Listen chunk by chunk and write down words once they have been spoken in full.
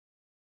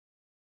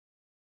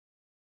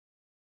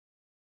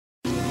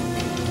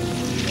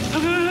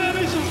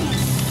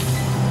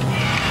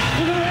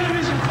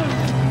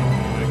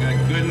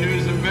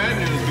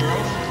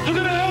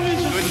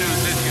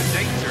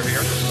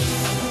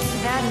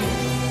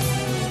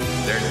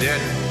They're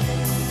dead.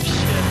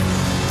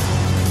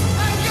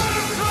 I got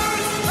him,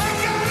 Clarence! I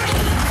got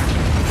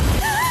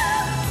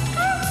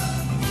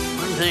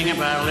him! One thing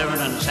about living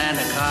in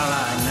Santa Carla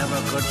I never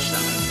could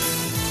stomach.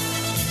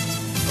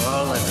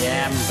 All the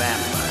damn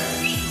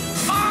vampires.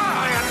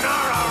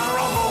 Sayonara,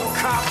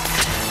 RoboCop!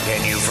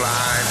 Can you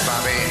fly,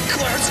 Bobby?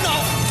 Clarence, no!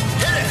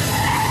 Hit it!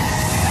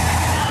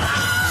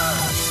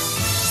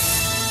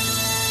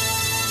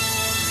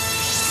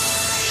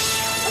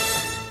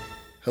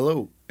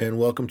 Hello, and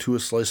welcome to A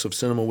Slice of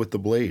Cinema with the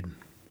Blade.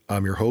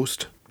 I'm your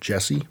host,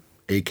 Jesse,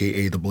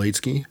 a.k.a. The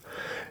Bladeski,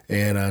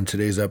 and on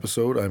today's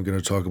episode, I'm going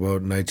to talk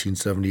about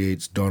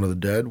 1978's Dawn of the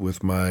Dead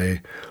with one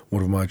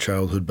of my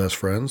childhood best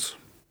friends.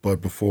 But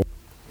before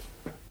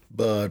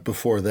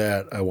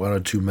that, I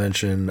wanted to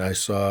mention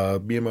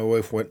me and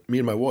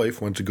my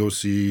wife went to go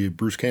see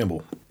Bruce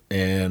Campbell,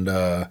 and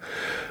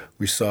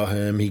we saw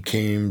him. He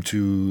came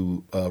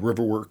to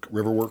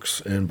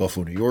Riverworks in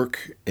Buffalo, New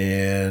York,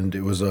 and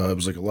it was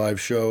like a live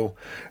show.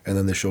 And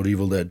then they showed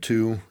Evil Dead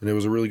 2, and it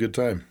was a really good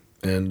time.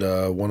 And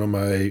one of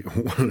my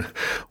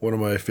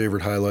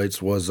favorite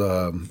highlights was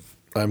I'm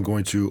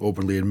going to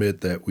openly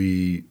admit that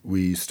we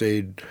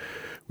stayed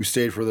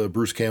for the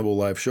Bruce Campbell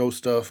live show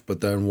stuff, but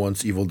then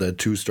once Evil Dead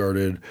 2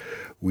 started,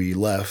 we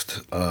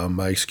left.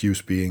 My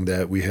excuse being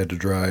that we had to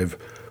drive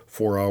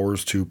 4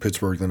 hours to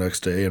Pittsburgh the next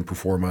day and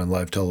perform on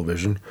live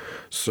television.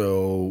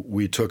 So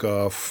we took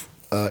off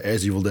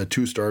as Evil Dead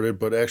 2 started,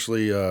 but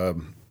actually I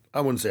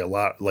wouldn't say a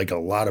lot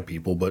of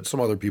people, but some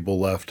other people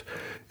left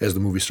as the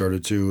movie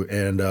started too.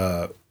 And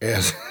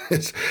as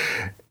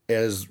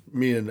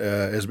me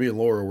and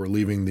Laura were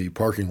leaving the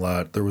parking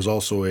lot, there was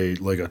also a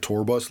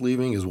tour bus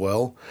leaving as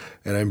well.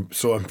 And I'm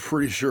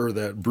pretty sure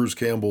that Bruce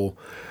Campbell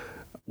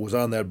was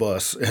on that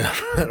bus, and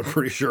I'm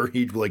pretty sure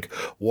he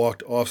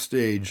walked off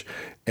stage,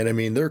 and I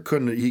mean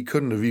he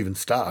couldn't have even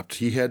stopped.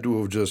 He had to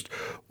have just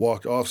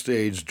walked off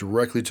stage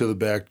directly to the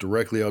back,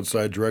 directly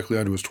outside, directly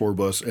onto his tour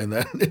bus, and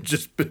then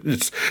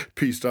it's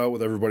pieced out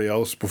with everybody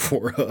else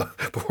before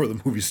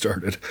the movie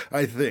started.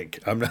 I think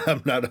I'm not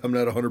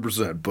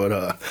 100%, but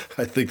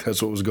I think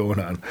that's what was going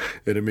on,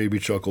 and it made me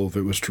chuckle if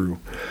it was true.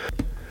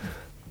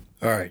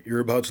 All right, you're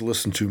about to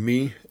listen to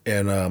me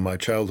and my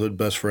childhood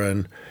best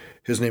friend.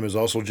 His name is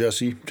also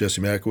Jesse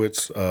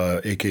Makowitz,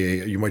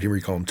 a.k.a. you might hear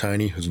me call him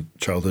Tiny. His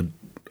childhood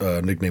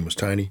nickname was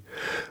Tiny.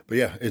 But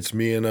yeah, it's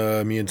me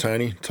and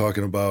Tiny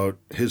talking about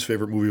his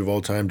favorite movie of all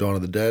time, Dawn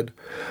of the Dead.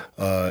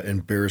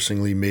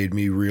 Embarrassingly made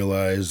me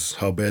realize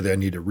how badly I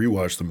need to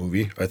rewatch the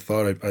movie. I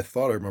thought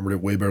I remembered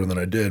it way better than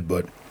I did,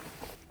 but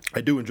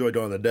I do enjoy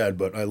Dawn of the Dead.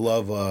 But I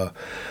love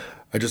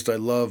I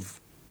love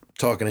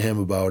talking to him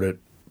about it.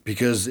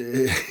 Because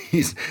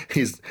he's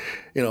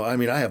I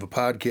mean, I have a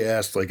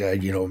podcast,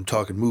 I'm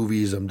talking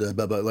movies,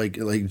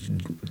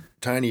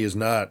 Tiny is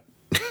not,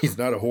 he's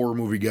not a horror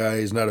movie guy,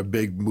 he's not a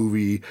big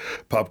movie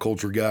pop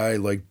culture guy,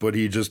 but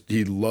he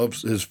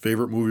loves, his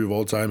favorite movie of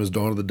all time is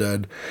Dawn of the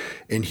Dead,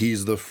 and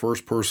he's the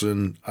first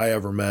person I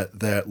ever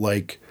met that,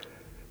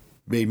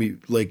 made me,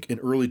 in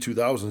early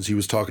 2000s, he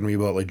was talking to me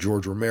about,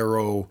 George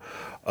Romero,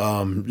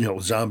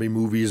 zombie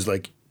movies,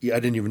 I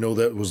didn't even know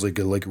that was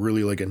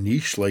really a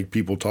niche.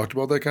 People talked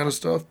about that kind of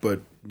stuff, but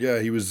yeah,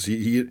 he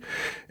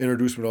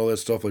introduced me to all that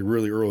stuff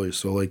really early.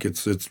 So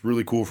it's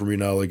really cool for me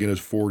now, in his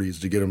 40s,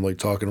 to get him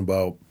talking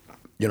about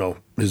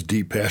his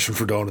deep passion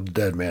for Dawn of the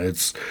Dead. Man,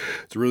 it's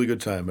a really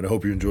good time, and I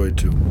hope you enjoy it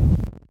too.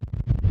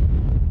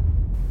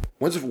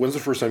 When's the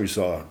first time you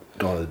saw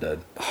Dawn of the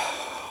Dead?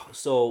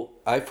 So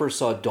I first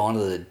saw Dawn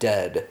of the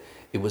Dead.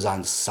 It was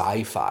on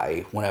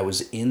Sci-Fi when I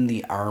was in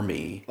the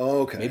Army.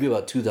 Oh, okay. Maybe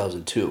about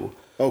 2002.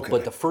 Okay.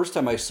 But the first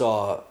time I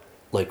saw,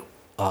 Night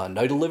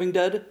of the Living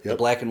Dead, the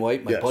black and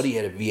white, my buddy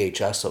had a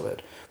VHS of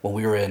it when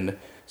we were in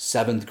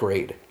 7th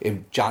grade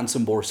in John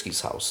Szymborski's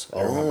house,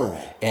 I remember.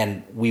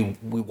 And we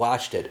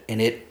watched it,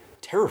 and it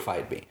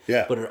terrified me.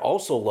 Yeah. But it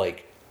also,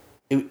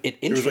 it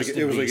interested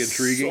me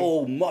intriguing.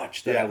 So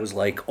much that I was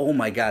oh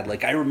my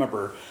God. I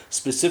remember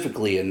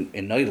specifically in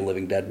Night of the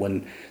Living Dead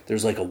when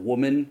there's a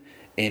woman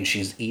and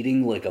she's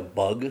eating a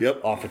bug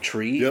off a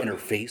tree and her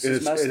face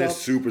is messed up.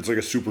 It's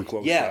a super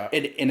close shot.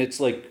 And it's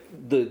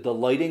the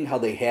lighting, how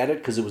they had it,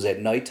 because it was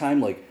at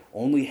nighttime,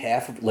 only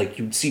half of,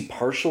 you'd see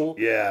partial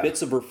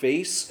bits of her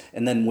face,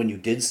 and then when you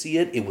did see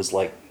it, it was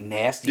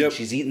nasty. And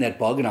she's eating that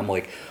bug, and I'm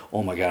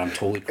oh my God, I'm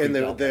totally creeped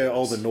out. And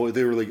all the noise,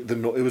 they were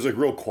it was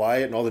real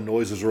quiet, and all the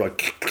noises were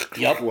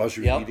while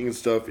she was eating and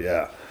stuff.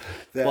 Yeah.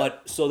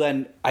 But so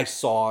then I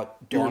saw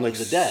Dawn of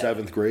the Dead.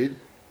 7th grade.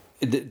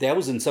 That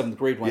was in 7th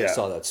grade when I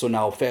saw that. So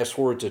now fast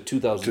forward to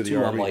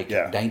 2002, I'm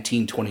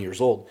 19, 20 years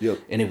old. Yep.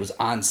 And it was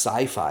on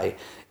Sci-Fi.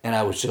 And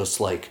I was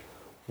just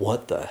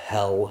what the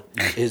hell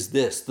is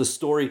this? The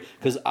story,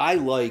 because I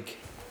like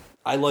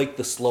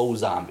the slow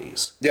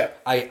zombies. Yeah.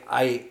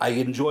 I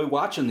enjoy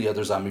watching the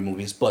other zombie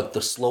movies, but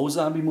the slow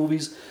zombie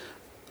movies,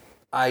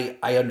 I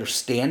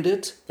understand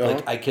it.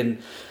 Uh-huh.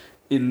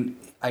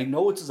 I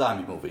know it's a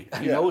zombie movie.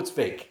 I know it's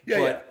fake.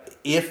 But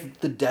if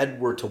the dead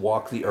were to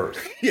walk the earth,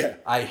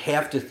 I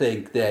have to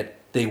think that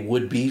they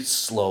would be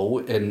slow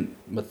and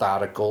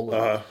methodical.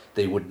 And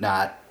they would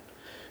not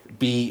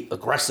be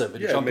aggressive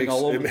and Yeah, jumping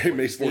all over. it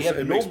makes more they have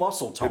sense. no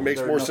muscle tone. It makes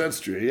They're more no- sense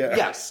to you. Yeah.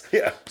 Yes.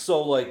 Yeah.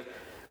 So like,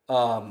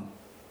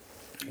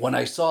 when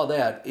I saw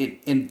that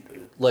in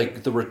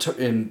like the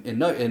return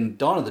in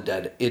Dawn of the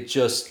Dead,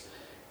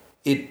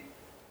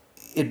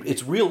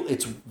 it's real.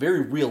 It's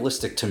very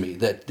realistic to me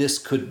that this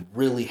could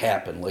really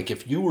happen. Like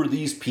if you were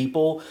these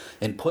people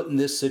and put in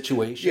this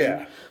situation,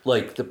 Yeah.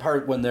 like the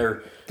part when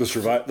they're The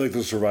survival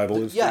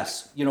instinct.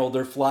 yes,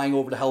 they're flying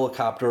over the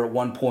helicopter at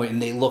one point and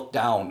they look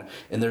down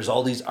and there's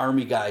all these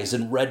army guys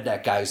and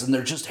redneck guys and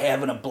they're just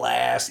having a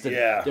blast and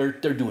Yeah. they're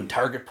doing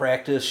target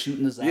practice,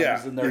 shooting the zombies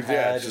Yeah, in their yeah,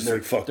 head it's and just, they're,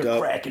 like, fucked they're up.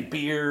 cracking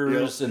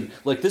beers and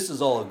like this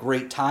is all a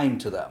great time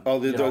to them. All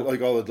the you know?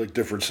 like all the like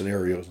different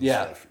scenarios. And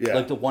Yeah. stuff. Yeah.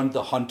 Like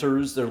the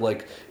hunters, they're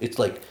like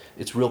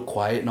it's real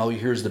quiet and all you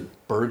hear is the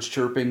birds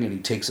chirping and he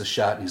takes a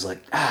shot and he's like,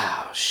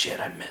 ah shit,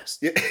 I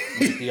missed. Yeah.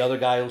 The other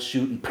guy will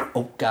shoot and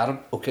got him.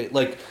 Okay.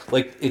 Like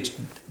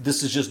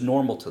this is just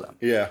normal to them.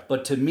 Yeah.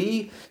 But to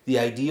me, the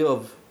idea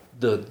of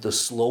the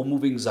slow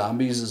moving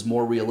zombies is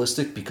more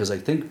realistic because I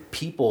think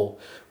people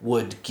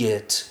would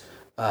get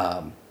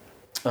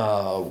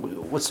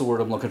what's the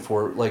word I'm looking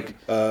for? Like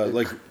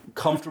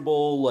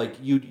comfortable, like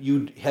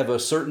you'd have a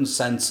certain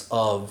sense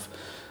of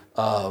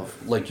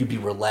like you'd be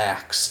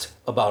relaxed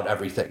about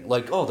everything.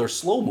 Like, oh, they're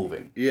slow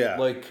moving. Yeah.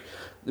 Like,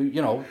 we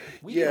can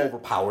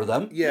overpower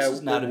them. Yeah, This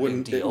is not a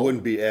big deal. It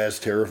wouldn't be as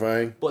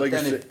terrifying. But like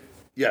then you said,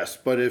 yes,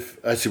 but if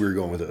I see where you're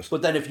going with this.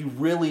 But then if you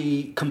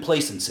really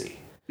complacency,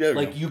 Yeah,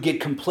 like you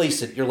get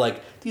complacent, you're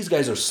like, these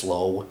guys are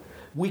slow.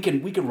 We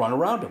can run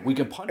around them. We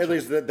can punch At them.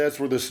 least that's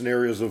where the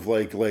scenarios of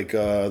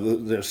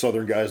the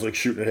southern guys like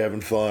shooting and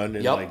having fun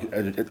and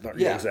Yep.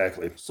 yeah,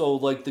 exactly. So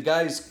like the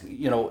guys,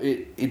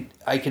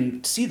 I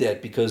can see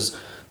that because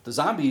the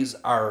zombies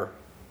are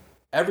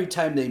every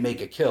time they make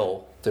a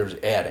kill, there's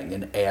adding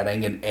and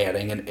adding and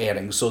adding and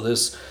adding. So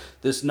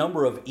this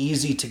number of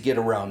easy to get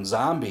around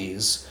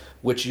zombies,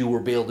 which you were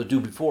able to do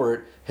before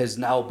it, has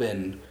now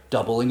been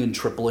doubling and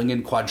tripling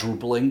and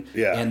quadrupling.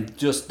 Yeah. And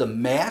just the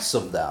mass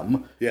of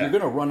them, Yeah. you're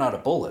gonna run out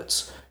of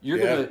bullets. You're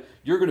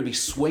gonna be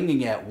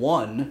swinging at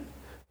one,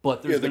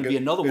 but there's gonna be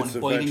another one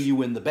biting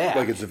you in the back.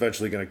 Like it's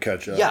eventually going to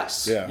catch up.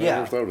 Yes, Yeah. I yeah.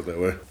 never thought of it that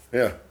way.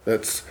 Yeah.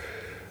 That's.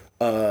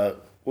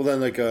 Well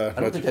then, like. I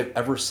don't think I've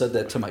ever said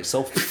that to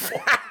myself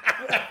before.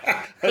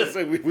 It's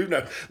like we've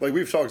not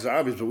we've talked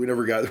zombies, but we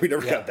never got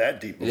that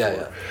deep before. Yeah,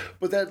 yeah.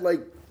 But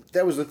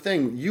that was the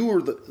thing. You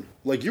were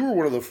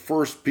one of the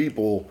first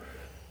people.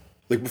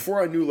 Like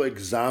before I knew like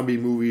zombie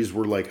movies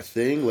were like a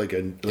thing, like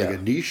a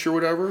niche or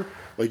whatever.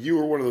 Like you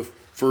were one of the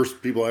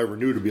first people I ever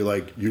knew to be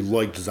like you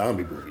liked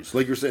zombie movies.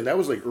 Like you're saying that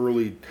was like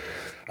early.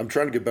 I'm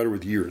trying to get better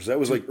with years. That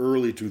was like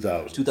early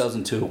 2000s.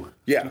 2002.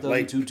 Yeah,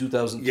 2002,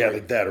 2003. Yeah,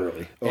 like that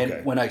early. Okay.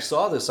 And when I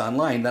saw this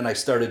online, then I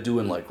started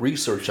doing like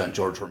research on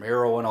George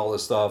Romero and all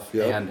this stuff.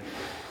 Yep. And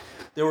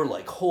there were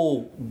like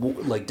whole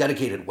like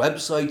dedicated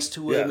websites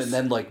to him, Yes. and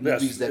then like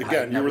movies that I had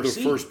again, you were never the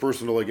seen. first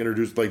person to like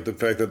introduce like the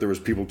fact that there was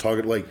people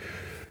talking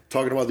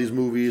about these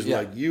movies. Yeah.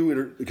 Like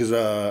you, because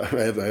I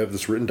have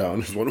this written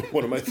down as one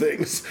of my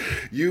things.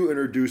 You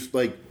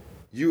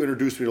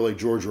introduced me to like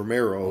George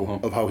Romero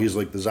of how he's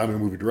like the zombie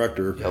movie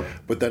director. Yep.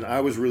 But then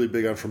I was really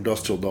big on From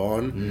Dusk Till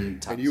Dawn,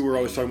 and you were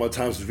always talking about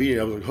Tom Savini.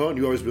 I was like, huh? And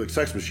you always be like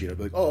Sex Machine. I'd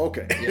be like, oh,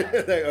 okay.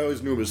 Yeah. I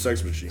always knew him as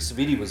Sex Machine.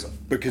 Savini was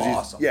Because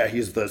awesome.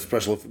 he's the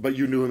special, but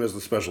you knew him as the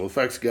special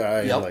effects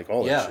guy Yep. and like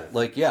all that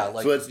shit.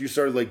 So you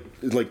started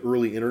like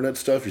early internet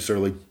stuff. You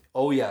started like.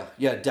 Oh yeah,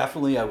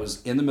 definitely. I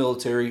was in the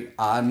military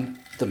on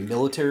the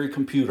military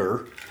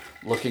computer,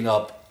 looking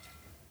up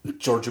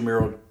George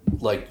Romero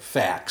like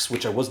facts,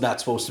 which I was not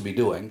supposed to be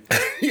doing.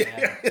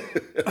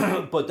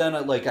 But then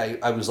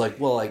I was like,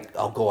 well,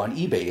 I'll go on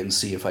eBay and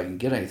see if I can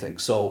get anything.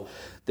 So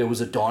there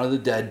was a Dawn of the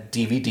Dead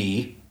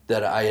DVD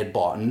that I had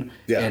bought,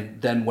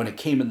 and then when it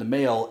came in the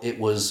mail, it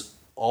was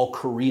all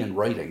Korean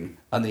writing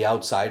on the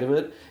outside of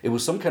it. It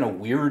was some kind of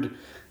weird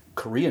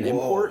Korean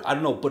import. I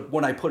don't know, but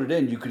when I put it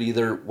in, you could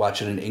either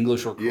watch it in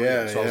English or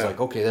Korean. So I was like,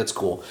 okay, that's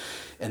cool.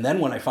 And then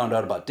when I found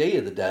out about Day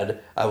of the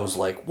Dead, I was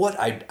like, what?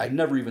 I'd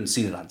never even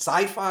seen it on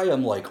Sci-Fi.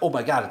 I'm like, oh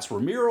my God, it's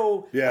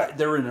Romero. Yeah.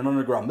 They're in an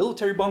underground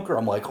military bunker.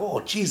 I'm like, oh,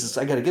 Jesus,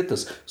 I got to get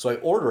this. So I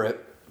order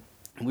it.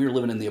 We were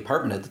living in the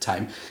apartment at the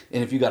time.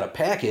 And if you got a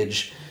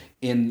package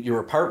in your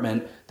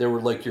apartment, there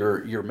were like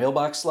your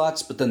mailbox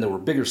slots, but then there were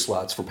bigger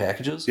slots for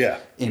packages. Yeah.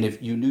 And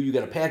if you knew you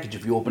got a package,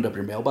 if you opened up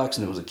your mailbox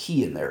and there was a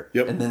key in there,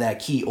 Yep. and then that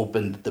key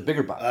opened the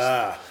bigger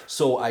box.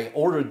 So I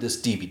ordered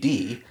this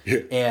DVD,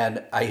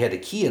 and I had a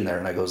key in there,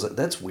 and I goes,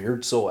 that's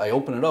weird. So I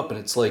open it up, and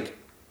it's like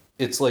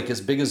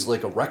as big as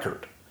like a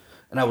record.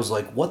 And I was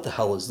like, what the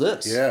hell is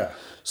this? Yeah.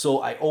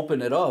 So I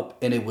open it up,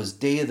 and it was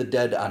Day of the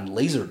Dead on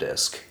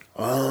Laserdisc.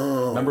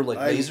 Oh. Remember like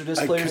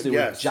Laserdisc players? They were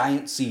yes.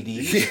 giant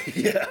CDs.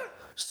 Yeah.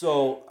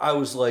 So I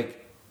was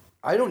like,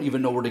 I don't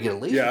even know where to get a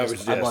laser. Yeah,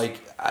 I'm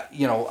like,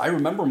 I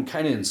remember them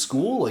kind of in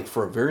school, like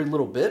for a very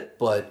little bit,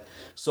 but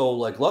so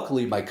like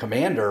luckily my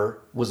commander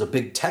was a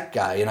big tech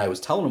guy, and I was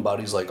telling him about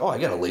it. He's like, oh, I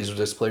got a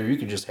Laserdisc player, you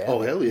can just have it.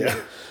 Oh, hell yeah.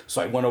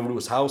 So I went over to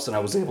his house and I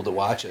was able to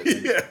watch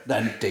it. Yeah.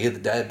 Then Day of the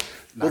Dead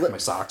knocked my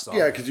socks off.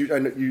 Yeah, because I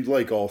know you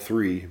like all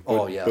three.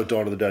 But, but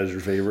Dawn of the Dead is your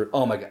favorite.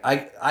 Oh my god,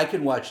 I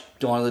can watch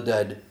Dawn of the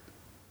Dead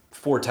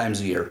 4 times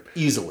a year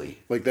easily.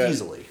 Like that.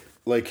 Easily.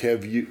 Like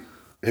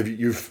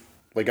you've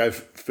like I've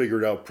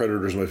figured out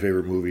Predator's my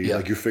favorite movie. Yep.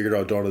 Like you figured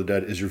out Dawn of the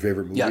Dead is your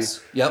favorite movie.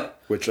 Yes.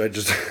 Yep. Which I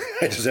just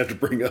have to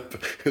bring up.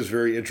 It's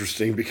very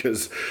interesting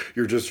because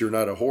you're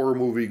not a horror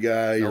movie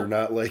guy. Nope. You're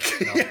not like,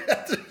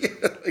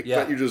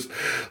 but you just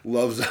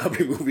love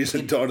zombie movies,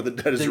 and Dawn of the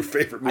Dead is your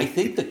favorite movie. I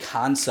think the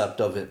concept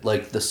of it,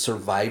 like the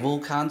survival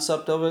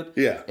concept of it,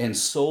 yeah, and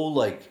so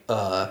like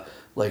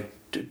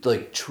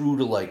true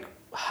to like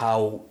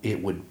how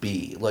it would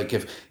be. Like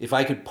if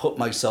I could put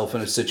myself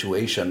in a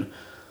situation.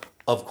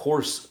 Of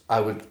course, I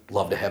would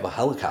love to have a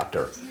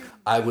helicopter.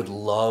 I would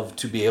love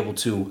to be able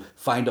to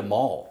find a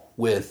mall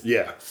with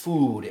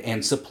food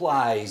and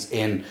supplies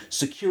and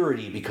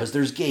security because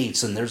there's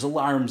gates and there's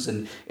alarms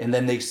and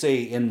then they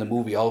say in the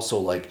movie also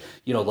like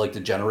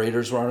the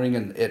generators running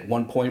and at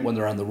one point when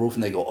they're on the roof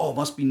and they go, oh, it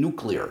must be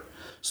nuclear.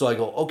 So I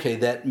go, okay,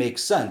 that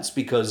makes sense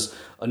because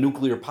a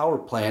nuclear power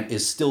plant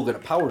is still going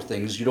to power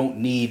things. You don't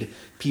need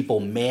people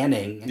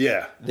manning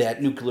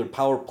that nuclear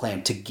power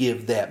plant to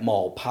give that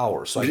mall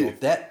power. So I go,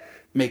 that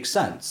makes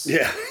sense.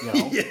 Yeah.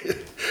 Yeah.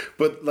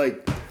 But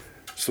like,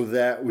 so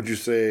that would you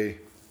say?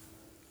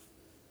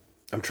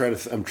 I'm trying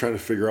to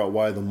figure out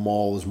why the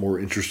mall is more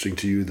interesting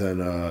to you than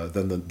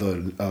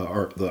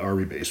the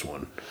army base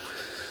one.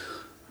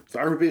 The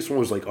army base one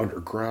was like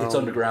underground. It's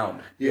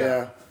underground.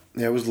 Yeah,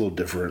 it was a little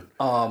different.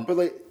 But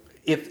like,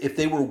 if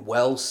they were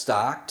well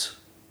stocked,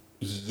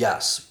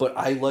 yes. But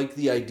I like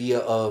the idea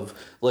of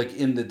like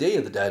in the Day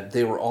of the Dead,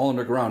 they were all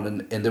underground,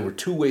 and there were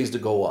 2 ways to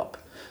go up.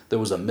 There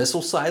was a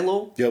missile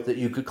silo that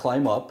you could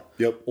climb up,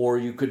 or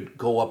you could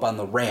go up on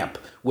the ramp,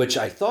 which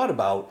I thought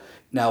about.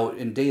 Now,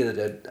 in Day of the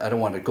Dead, I don't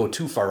want to go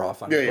too far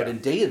off on it, but in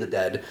Day of the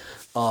Dead,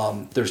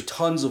 there's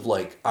tons of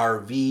like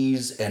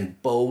RVs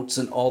and boats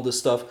and all this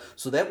stuff.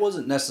 So that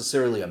wasn't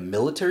necessarily a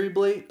military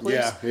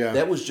place. Yeah.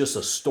 That was just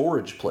a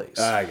storage place.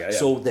 Yeah.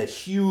 So that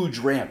huge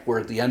ramp where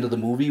at the end of the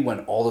movie,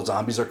 when all the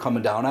zombies are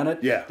coming down on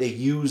it, they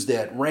use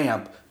that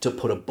ramp to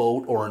put a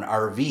boat or an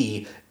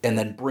RV and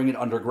then bring it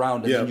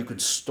underground, and then you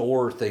could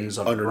store things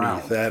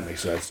underground. Underneath, that makes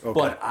sense. Okay.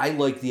 But I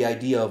like the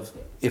idea of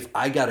if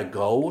I gotta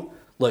go,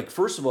 like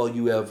first of all,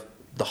 you have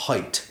the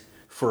height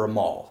for a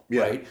mall,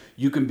 right?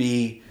 You can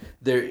be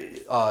there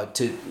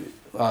to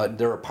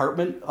their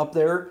apartment up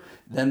there.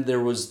 Then there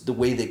was the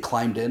way they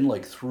climbed in,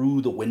 like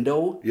through the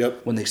window.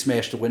 When they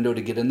smashed the window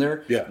to get in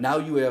there. Now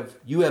you have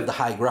the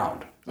high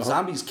ground.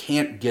 Zombies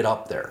can't get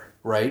up there,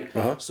 right?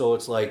 So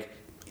it's like.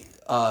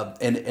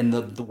 And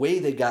the way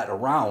they got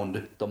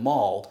around the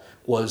mall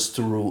was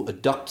through a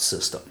duct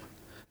system.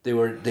 They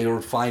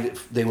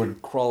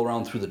would crawl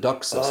around through the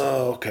duct system.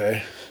 Oh,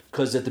 okay.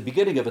 Because at the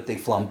beginning of it, they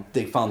found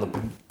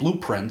the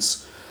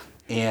blueprints,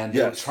 and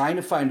they were trying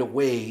to find a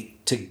way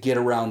to get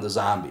around the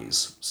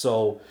zombies.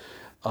 So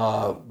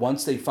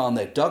once they found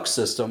that duct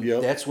system,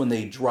 that's when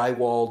they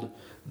drywalled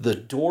the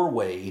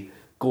doorway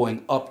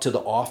going up to the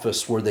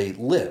office where they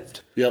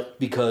lived.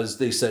 Because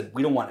they said,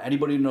 we don't want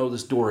anybody to know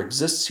this door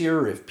exists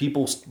here. If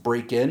people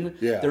break in,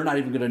 they're not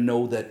even going to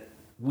know that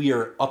we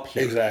are up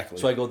here. Exactly.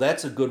 So I go,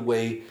 that's a good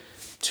way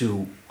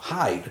to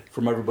hide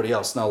from everybody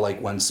else. Now,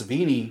 like when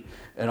Savini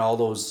and all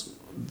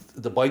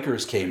the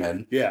bikers came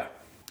in,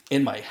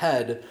 in my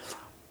head,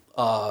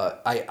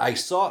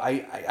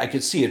 I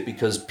could see it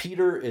because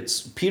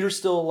Peter's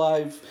still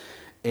alive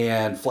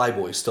and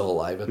Flyboy's still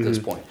alive at this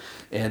point.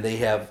 And they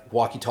have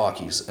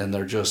walkie-talkies, and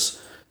they're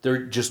just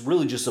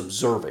really just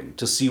observing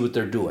to see what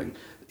they're doing.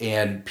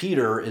 And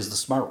Peter is the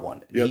smart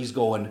one. He's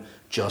going,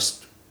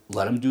 just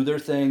let them do their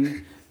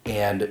thing.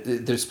 And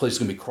this place is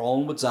going to be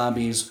crawling with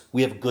zombies.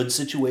 We have a good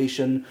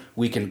situation.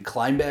 We can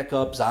climb back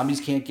up. Zombies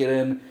can't get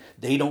in.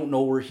 They don't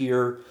know we're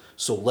here.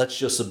 So let's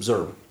just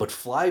observe. But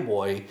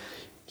Flyboy,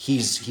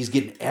 he's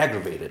getting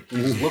aggravated.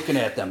 He's looking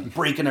at them,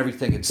 breaking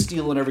everything and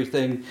stealing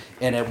everything.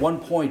 And at one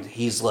point,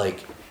 he's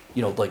like,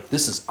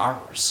 this is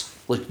ours.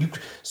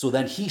 So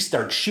then he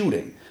starts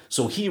shooting.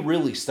 So he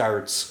really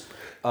starts,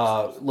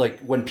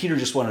 when Peter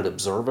just wanted to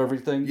observe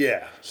everything.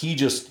 He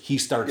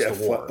starts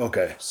the war.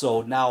 Okay.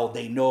 So now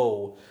they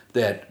know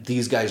that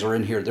these guys are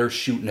in here. They're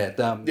shooting at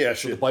them.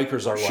 So the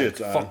bikers are like,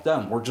 fuck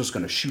them. We're just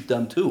going to shoot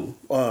them too.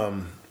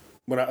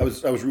 When I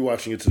was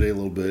rewatching it today a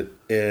little bit,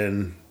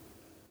 and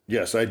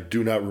yes, I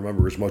do not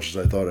remember as much as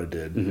I thought I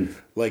did.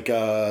 Like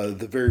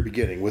the very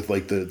beginning with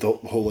like the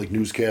whole like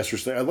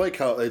newscasters thing. I like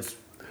how it's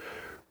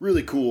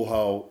really cool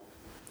how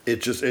it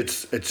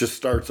just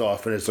starts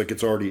off and it's like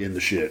it's already in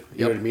the shit.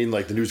 You know what I mean?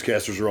 Like the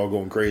newscasters are all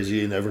going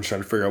crazy and everyone's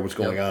trying to figure out what's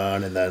going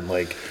on, and then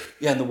like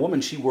and the woman,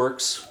 she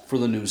works for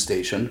the news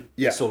station.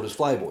 So does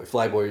Flyboy.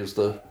 Flyboy is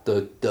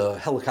the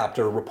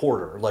helicopter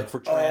reporter, like for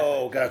traffic.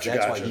 Oh, gotcha.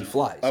 That's why he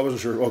flies. I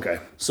wasn't sure. Okay.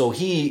 So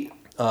he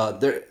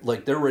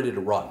they're ready to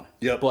run.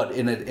 Yep. But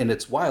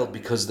it's wild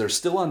because they're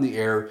still on the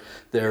air.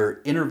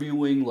 They're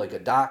interviewing like a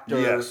doctor,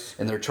 Yes.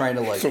 and they're trying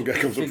to like Some guy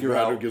comes up figure to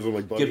out and gives him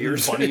like bunny give him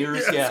ears. bunny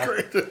ears. Yeah, Yeah.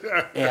 it's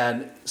great.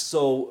 And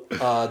so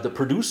the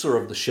producer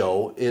of the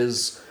show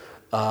is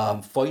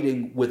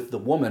fighting with the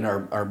woman,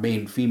 our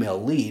main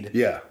female lead.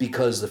 Yeah.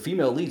 Because the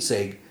female lead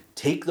saying,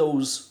 take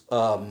those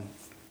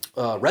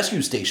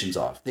rescue stations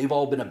off. They've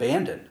all been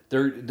abandoned.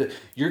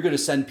 You're going to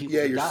send people.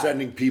 Yeah, to you're die.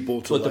 sending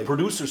people to. But the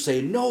producers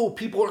say, no,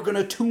 people are going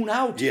to tune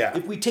out. Yeah.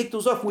 If we take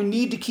those off, we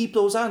need to keep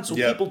those on so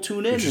Yep. people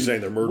tune in. You're just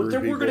saying they're murdering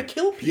people. We're going to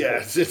kill people. Yeah,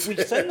 if we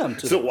send them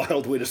to it's a them.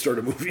 wild way to start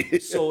a movie.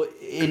 So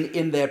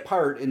in that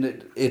part,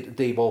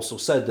 they've also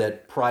said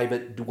that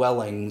private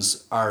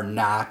dwellings are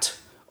not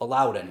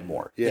allowed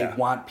anymore. Yeah. They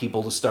want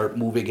people to start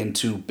moving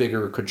into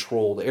bigger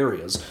controlled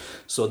areas.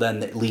 So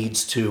then it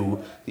leads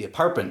to the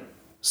apartment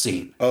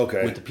scene.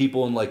 Okay. With the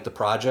people in like the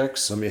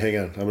projects. Let me hang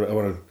on. I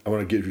want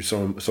to give you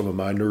some of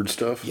my nerd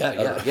stuff.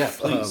 Yeah,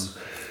 please.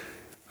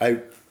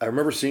 I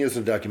remember seeing this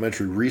in a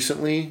documentary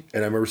recently,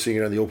 and I remember seeing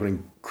it on the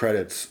opening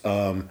credits.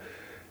 Dario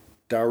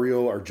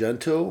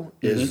Argento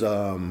is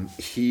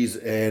he's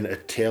an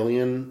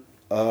Italian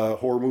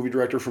horror movie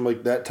director from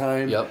like that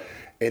time. Yep.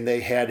 And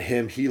they had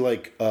him. He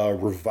like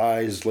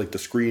revised like the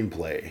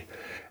screenplay,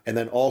 and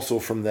then also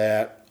from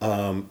that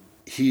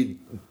he.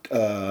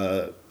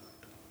 I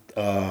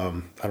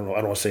don't know.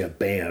 I don't want to say a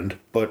band,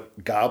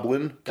 but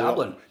Goblin.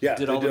 Yeah,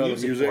 did they all the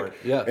music for it.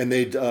 Yeah, and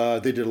they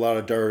did a lot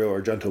of Dario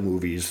Argento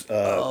movies.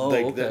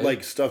 Okay.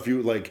 Like stuff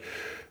you like.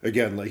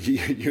 Again, like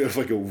you have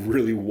like a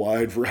really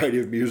wide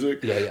variety of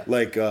music. Yeah.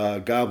 Like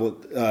Goblin,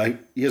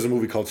 he has a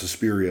movie called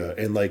Suspiria,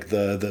 and like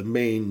the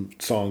main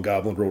song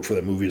Goblin wrote for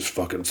that movie is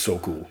fucking so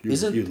cool.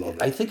 You'd love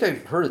it. I think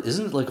I've heard it.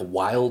 Isn't it like a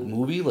wild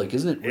movie? Like,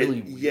 isn't it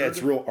really? Yeah,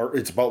 it's real art.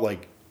 It's about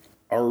like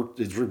art.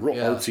 It's real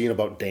artsy and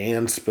about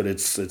dance, but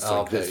it's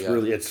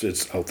really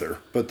it's out there.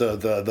 But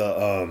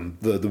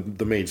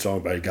the main song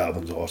by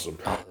Goblin's awesome.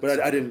 But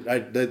I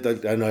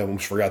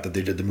almost forgot that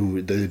they did the movie.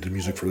 They did the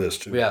music for this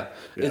too. Yeah.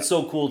 It's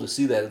so cool to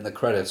see that in the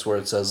credits where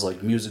it says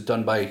like music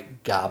done by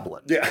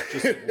Goblin. Yeah,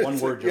 just one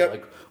word. You're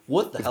like,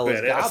 what the hell is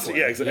Goblin?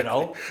 Yeah, exactly. You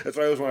know, that's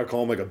why I always want to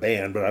call them like a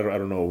band, but I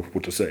don't know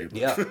what to say.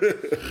 Yeah.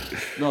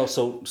 No,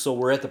 so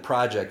we're at the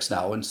projects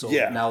now, and so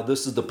now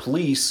this is the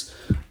police.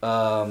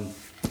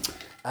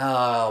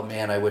 Oh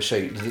man, I wish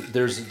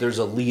there's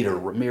a leader,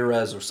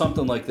 Ramirez or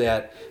something like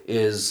that,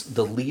 is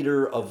the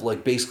leader of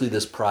like basically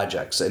this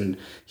projects, and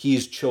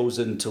he's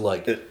chosen to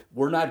like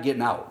we're not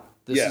getting out.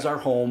 This is our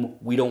home.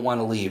 We don't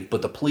want to leave.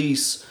 But the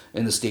police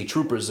and the state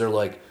troopers, they're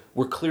like,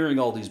 we're clearing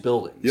all these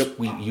buildings. Yep.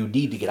 You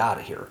need to get out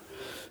of here.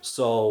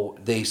 So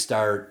they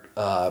start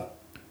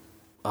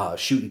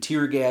shooting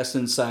tear gas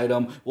inside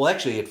them. Well,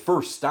 actually, it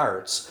first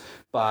starts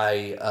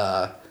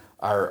by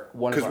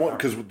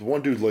because the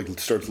one dude like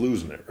starts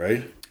losing it,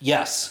 right?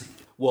 Yes.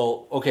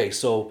 Well, okay,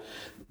 so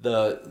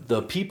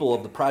the people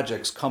of the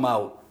projects come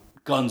out,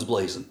 guns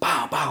blazing,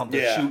 pow, pow,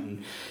 they're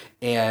shooting,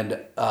 and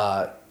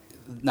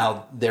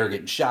now they're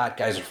getting shot.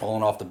 Guys are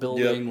falling off the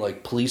building.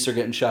 Like police are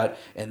getting shot,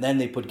 and then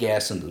they put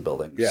gas into the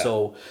building. Yeah.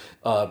 So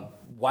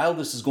while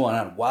this is going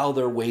on, while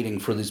they're waiting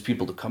for these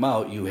people to come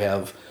out, you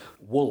have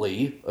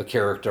Wooly, a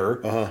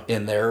character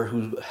in there,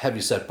 who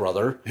heavyset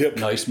brother,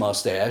 nice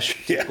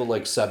mustache, typical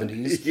like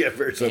 70s. Yeah,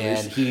 very 70s.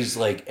 And he's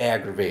like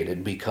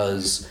aggravated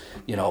because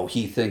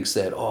he thinks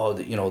that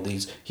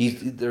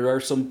there are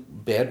some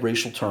bad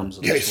racial terms.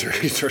 In this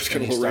he starts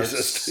getting a little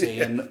racist,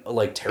 saying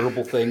like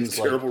terrible things,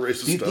 terrible like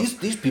racist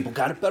stuff. These people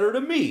got it better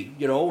than me,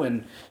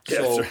 and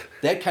so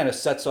that kind of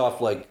sets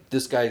off like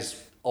this guy's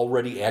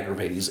already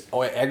aggravated. He's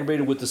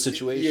aggravated with the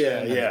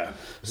situation. Yeah.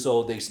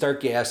 So they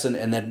start gassing,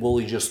 and then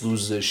Wooly just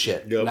loses his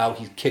shit. Yep. Now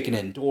he's kicking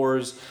in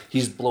doors.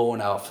 He's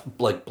blowing off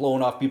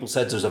people's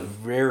heads. There's a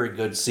very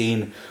good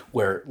scene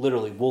where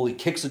literally Wooly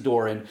kicks a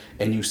door in,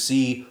 and you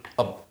see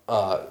a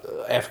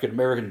African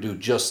American dude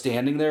just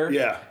standing there.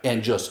 Yeah.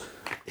 And just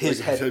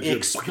his head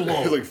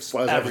explodes. Like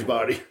flies off his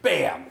body.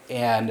 Bam!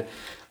 And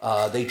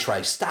they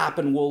try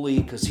stopping Wooly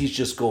because he's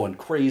just going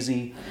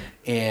crazy,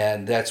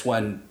 and that's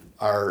when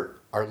our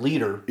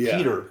leader,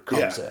 Peter,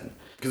 comes in.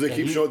 Because they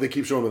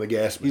keep showing him the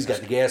gas mask. He's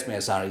got the gas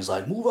mask on. He's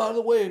like, move out of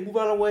the way.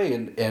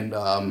 And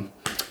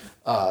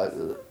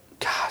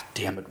God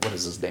damn it, what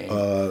is his name?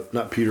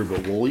 Not Peter,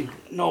 but Wooly?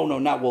 No,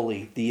 not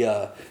Wooly. The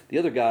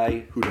other guy.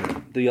 Who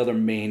did? The other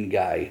main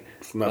guy.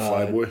 Not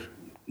Flyboy?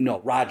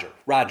 No, Roger.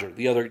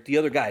 The other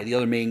guy, the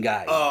other main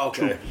guy. Oh,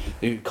 okay.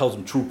 He calls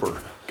him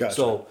Trooper. Gotcha.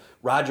 So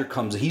Roger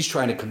comes. He's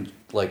trying to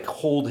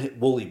hold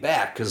Wooly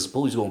back because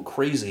Wooly's going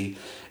crazy.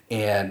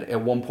 And at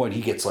one point,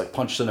 he gets like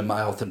punched in the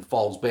mouth and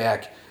falls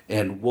back,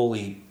 and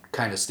Wooly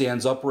kind of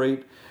stands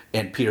upright,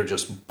 and Peter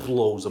just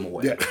blows him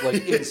away,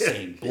 like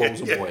insane,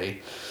 blows him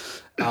away.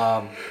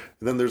 And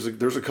then there's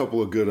a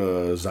couple of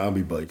good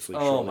zombie bites.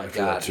 Like, oh my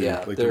god,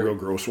 yeah, like the real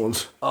gross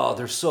ones. Oh,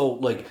 they're so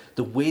like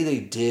the way they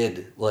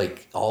did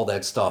like all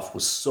that stuff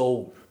was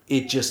so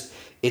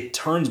it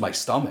turns my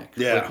stomach.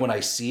 Yeah, like when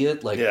I see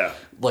it, like at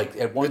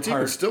one it's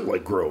part, even still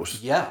like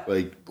gross. Yeah,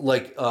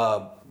 like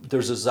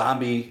there's a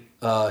zombie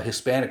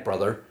Hispanic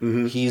brother.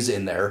 He's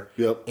in there.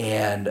 Yep.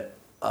 And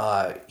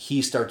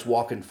he starts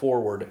walking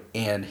forward,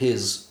 and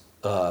his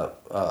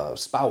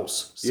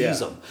spouse sees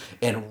him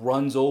and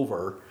runs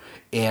over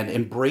and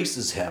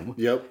embraces him.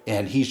 Yep.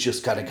 And he's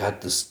just kind of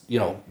got this,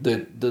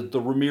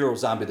 the Ramiro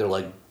zombie. They're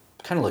like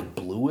kind of like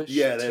bluish,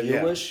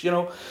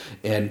 tealish,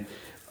 and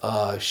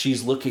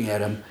she's looking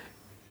at him,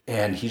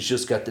 and he's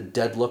just got the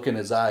dead look in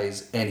his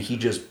eyes, and he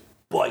just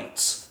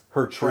bites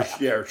her trap.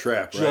 Her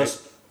trap, right?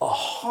 Just a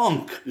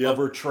hunk of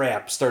her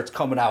trap starts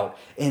coming out,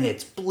 and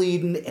it's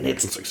bleeding, and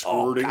it's like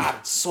squirting. Oh God,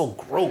 it's so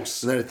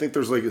gross. And then I think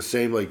there's like the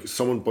same, like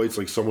someone bites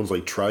like someone's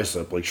like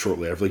tricep like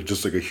shortly after, like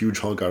just like a huge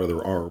hunk out of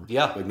their arm.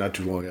 Yeah. Like not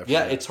too long after.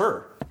 Yeah, that. it's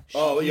her.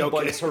 He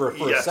bites her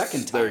for a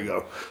second time. There you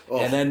go. Oh.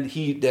 And then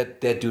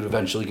that dude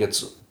eventually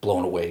gets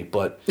blown away.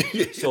 But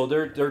so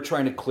they're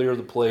trying to clear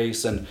the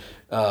place, and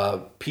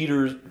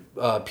Peter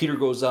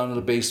goes down to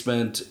the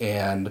basement,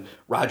 and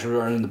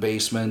Roger are in the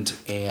basement,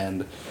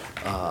 and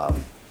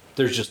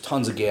there's just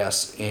tons of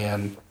gas,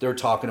 and they're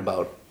talking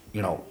about,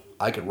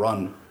 I could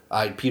run.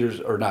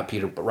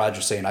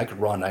 Roger's saying I could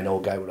run. I know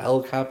a guy with a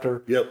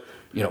helicopter. Yep.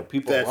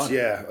 People run.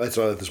 Yeah, I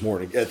saw that this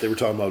morning. They were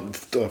talking about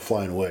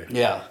flying away.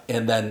 Yeah,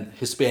 and then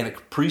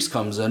Hispanic priest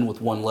comes in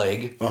with one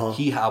leg.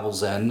 He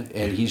hobbles in,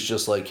 and he's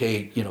just like,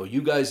 "Hey,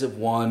 you guys have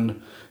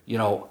won.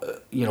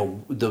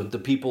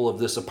 The people of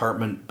this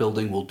apartment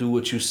building will do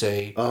what you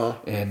say."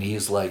 And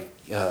he's like,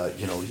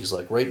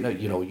 right now,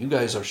 you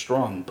guys are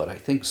strong, but I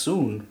think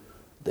soon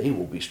they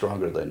will be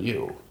stronger than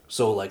you.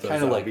 So like,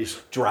 kind of like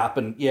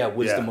dropping,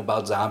 wisdom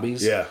about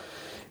zombies. Yeah,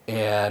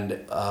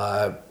 and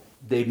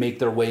they make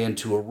their way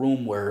into a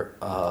room where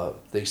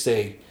they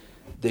say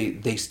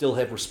they still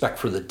have respect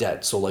for the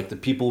dead. So like the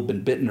people who've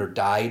been bitten or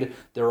died,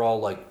 they're all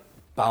like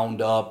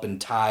bound up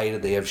and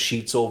tied. They have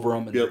sheets over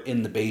them, and they're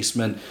in the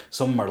basement.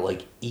 Some of them are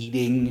like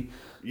eating,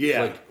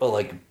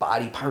 like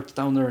body parts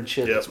down there and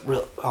shit. Yep. It's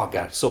real. Oh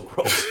God, it's so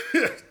gross.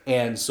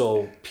 And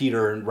so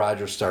Peter and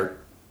Roger start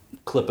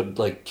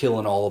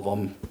killing all of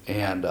them,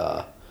 and.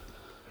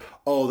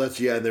 Oh, that's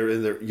and they're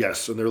in there.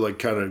 Yes, and they're like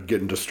kind of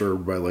getting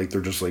disturbed by like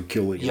they're just like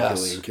killing and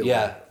killing.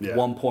 Yeah. At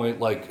one point,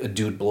 like a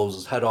dude blows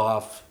his head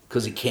off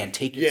because he can't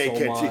take it.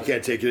 He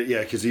can't take it.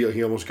 Yeah, because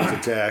he almost gets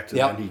attacked,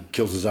 and then he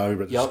kills the zombie,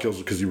 but just kills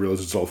it because he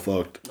realizes it's all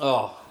fucked.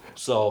 Oh,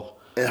 so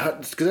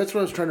because that's what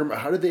I was trying to remember.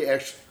 How did they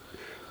actually?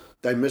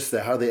 I missed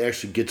that. How did they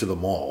actually get to the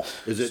mall?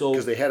 Is it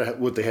because they had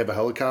they have a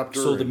helicopter?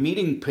 So the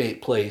meeting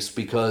place,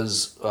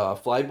 because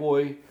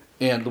Flyboy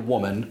and the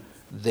woman,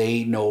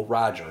 they know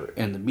Roger,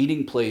 and the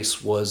meeting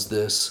place was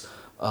this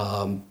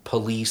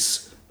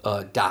police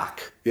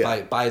dock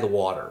by the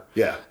water.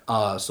 Yeah.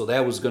 So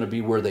that was going to be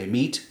where they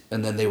meet,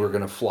 and then they were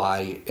going to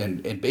fly,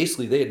 and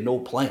basically they had no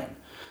plan.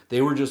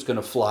 They were just going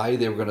to fly.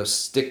 They were going to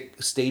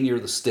stay near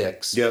the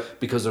sticks. Yep.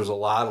 Because there's a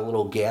lot of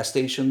little gas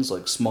stations,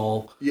 like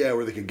small. Yeah,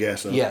 where they could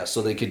gas up. Yeah,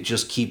 so they could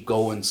just keep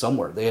going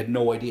somewhere. They had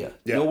no idea,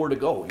 nowhere to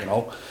go,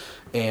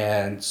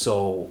 And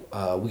so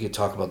we could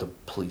talk about the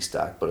police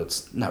doc, but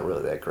it's not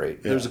really that great.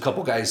 Yeah. There's a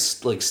couple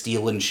guys like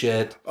stealing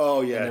shit.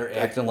 Oh yeah, and they're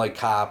acting like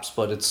cops,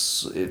 but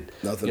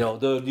nothing.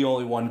 The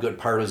only one good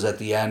part is at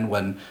the end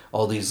when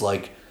all these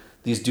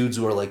dudes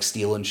who are like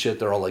stealing shit,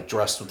 they're all like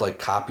dressed with like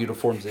cop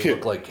uniforms. They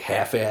look like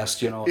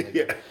half-assed,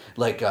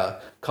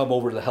 come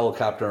over to the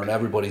helicopter, and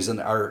everybody's in.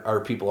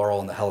 Our people are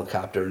all in the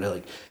helicopter, and they're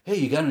like, "Hey,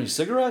 you got any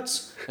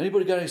cigarettes?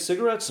 Anybody got any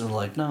cigarettes?" And we're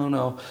like,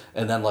 "No."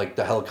 And then like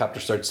the helicopter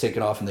starts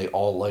taking off, and they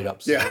all light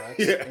up cigarettes.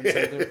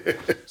 Yeah.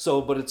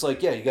 So, but it's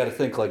like, you got to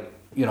think like,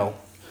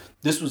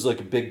 this was like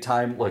a big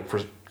time like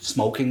for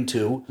smoking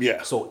too.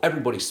 Yeah. So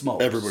everybody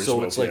smokes.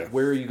 So it's like,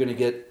 where are you going to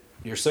get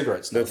your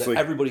cigarettes? That's like,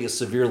 everybody is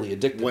severely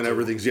addicted. When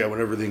everything's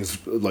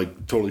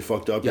like totally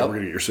fucked up, where we're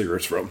gonna get your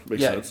cigarettes from?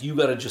 Makes sense. You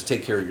got to just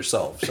take care of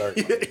yourself. Sorry,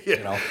 like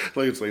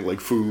it's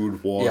like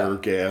food, water,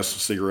 gas,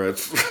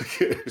 cigarettes.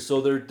 So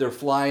they're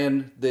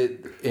flying,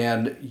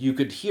 and you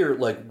could hear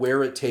like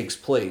where it takes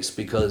place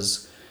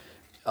because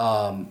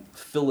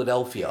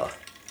Philadelphia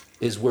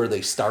is where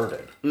they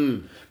started.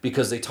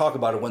 Because they talk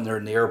about it when they're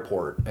in the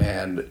airport,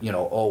 and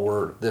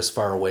we're this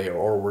far away,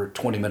 or we're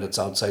 20 minutes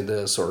outside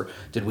this, or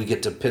did we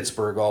get to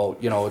Pittsburgh?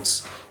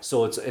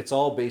 It's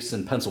all based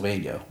in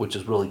Pennsylvania, which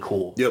is really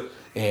cool. Yep.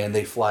 And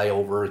they fly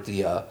over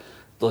the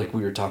like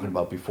we were talking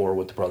about before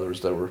with the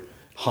brothers that were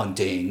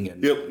hunting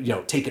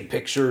and taking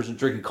pictures and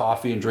drinking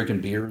coffee and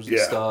drinking beers and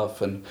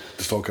stuff, and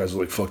just all kinds of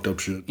like fucked up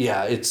shit.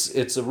 Yeah,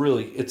 it's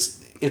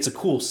a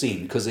cool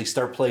scene because they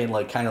start playing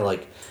like kind of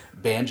like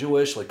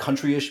banjo-ish, like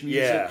country-ish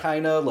music,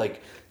 kind of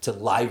like to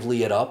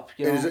lively it up.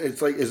 Is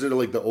it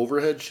like the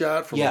overhead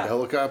shot from like the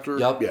helicopter?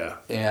 Yep. Yeah.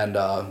 And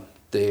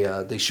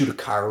they shoot a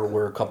car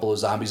where a couple of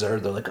zombies are.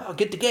 They're like, "Oh,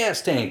 get the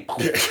gas tank!"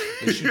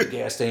 They shoot the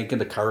gas tank,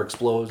 and the car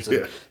explodes.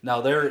 And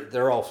now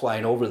they're all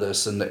flying over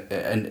this, and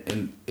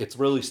it's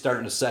really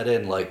starting to set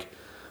in. Like,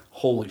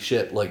 holy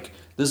shit! Like,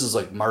 this is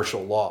like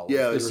martial law.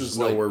 Like, this is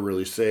nowhere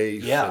really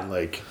safe. Yeah. And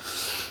like,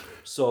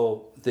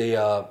 so they.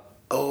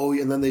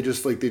 And then they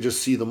just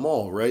see the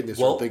mall, right? And they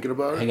start thinking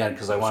about it. Hang on,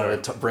 because I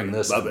wanted to bring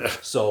this. My bad.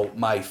 So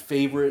my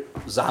favorite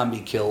zombie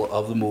kill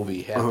of the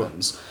movie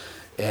happens,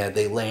 and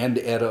they land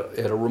at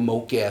a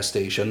remote gas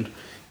station,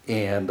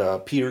 and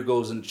Peter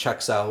goes and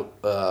checks out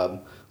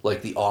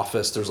like the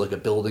office. There's like a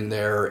building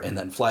there, and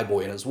then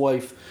Flyboy and his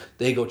wife,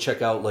 they go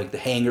check out like the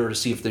hangar to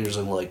see if there's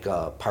any like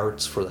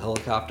parts for the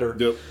helicopter.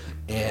 Yep.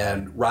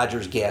 And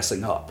Roger's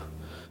gassing up.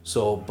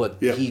 So, but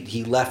Yep.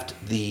 he left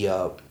the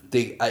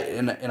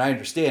and I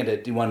understand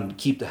it. He wanted to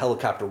keep the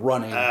helicopter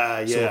running. So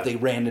yeah. if they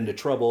ran into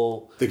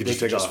trouble, They could just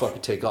take off.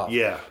 fucking take off.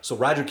 Yeah. So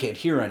Roger can't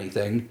hear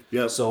anything.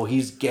 Yep. So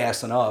he's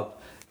gassing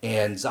up,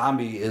 and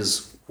Zombie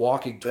is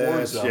walking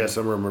towards them. Yes,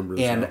 I remember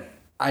this And now.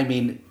 I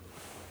mean,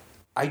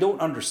 I don't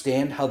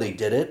understand how they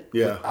did it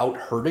Yeah. without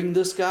hurting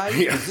this guy.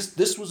 Yeah.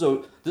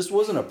 This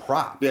wasn't a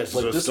prop. Yeah, it's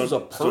like a this was a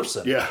stunt-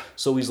 person. yeah.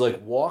 So he's like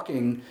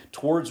walking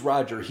towards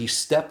Roger. He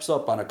steps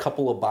up on a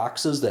couple of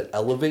boxes that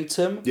elevates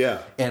him. Yeah.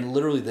 And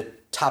literally the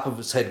top of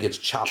his head gets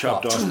chopped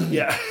Chopped off. off.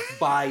 Yeah.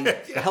 By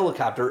the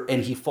helicopter,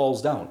 and he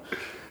falls down.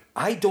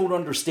 I don't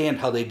understand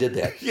how they did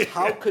that. Yeah.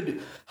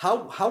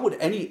 How would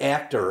any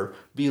actor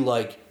be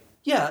like,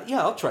 yeah,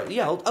 I'll try.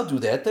 Yeah, I'll do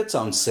that. That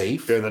sounds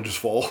safe. And then just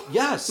fall.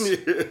 Yes.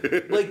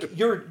 Like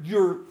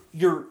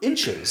you're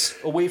inches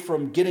away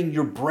from getting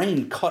your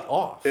brain cut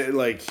off.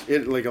 Like a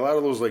lot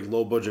of those like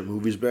low budget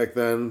movies back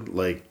then,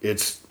 like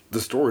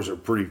the stories are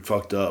pretty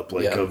fucked up,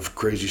 like Yeah. of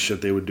crazy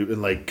shit they would do,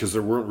 and like because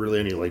there weren't really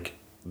any like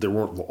there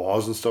weren't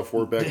laws and stuff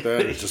for it back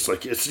then. It's just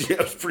like it's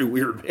pretty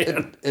weird,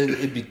 man.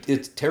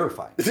 It's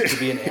terrifying to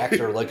be an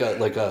actor like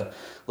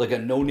a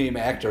no name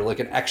actor, like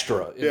an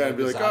extra. Yeah, I'd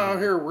be like, oh,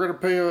 here we're gonna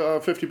pay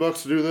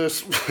 $50 to do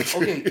this.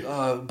 Okay,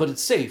 but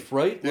it's safe,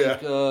 right? Yeah.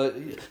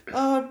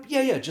 Like,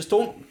 yeah. Just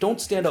don't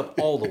stand up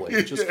all the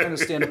way. Just kind of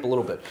stand up a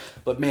little bit.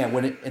 But man,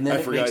 when it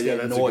makes that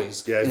that's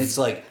noise, and it's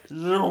like,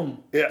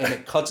 zoom, Yeah. and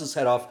it cuts his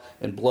head off,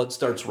 and blood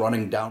starts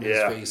running down his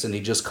Yeah. face, and he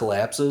just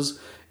collapses,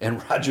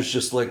 and Roger's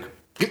just like,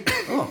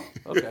 oh,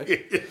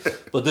 okay.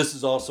 But this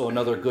is also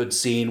another good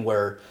scene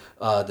where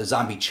the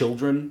zombie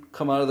children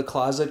come out of the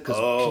closet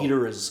because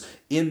Peter is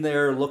in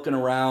there looking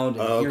around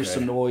and he hears Okay.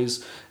 some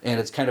noise, and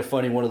it's kind of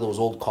funny. One of those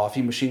old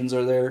coffee machines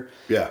are there,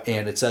 Yeah.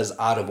 and it says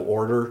out of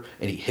order,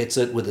 and he hits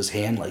it with his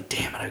hand like,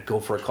 damn it, I'd go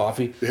for a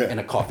coffee, Yeah. and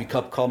a coffee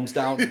cup comes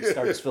down and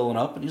starts filling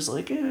up, and he's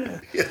like,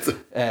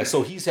 yeah.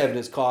 So he's having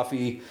his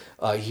coffee,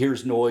 he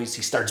hears noise,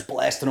 he starts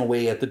blasting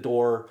away at the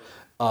door.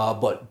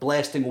 But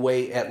blasting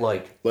away at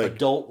like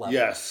adult level.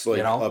 Yes, like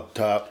you know? up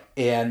top.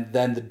 And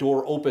then the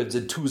door opens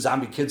and two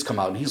zombie kids come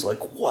out, and he's like,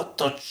 what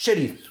the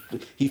shit?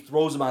 He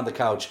throws them on the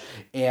couch.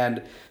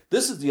 And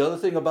this is the other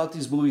thing about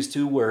these movies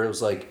too, where it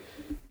was like,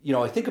 you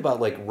know, I think about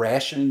like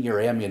rationing your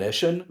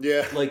ammunition.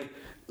 Yeah.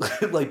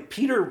 Like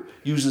Peter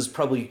uses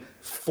probably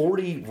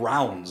 40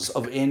 rounds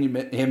of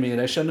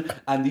ammunition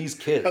on these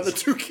kids. On the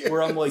two kids.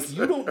 Where I'm like,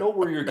 you don't know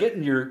where you're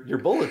getting your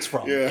bullets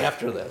from Yeah.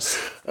 after this.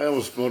 I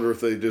almost wonder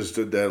if they just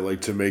did that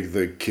like to make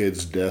the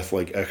kid's death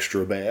like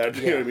extra bad.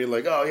 You know what I mean?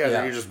 Like, oh yeah, Yeah.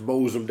 then he just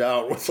mows them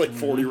down with like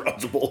 40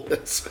 rounds of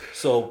bullets.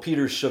 So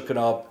Peter's shooken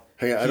up.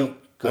 Hang on,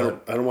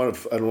 I don't want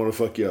to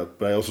fuck you up,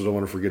 but I also don't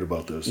want to forget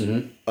about this.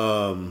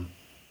 Mm-hmm.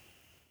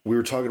 We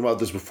were talking about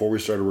this before we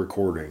started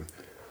recording.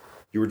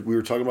 We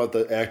were talking about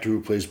the actor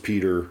who plays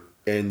Peter,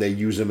 and they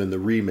use him in the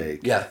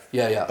remake. Yeah.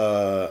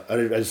 I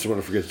just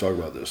want to forget to talk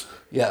about this.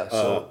 Yeah,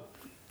 so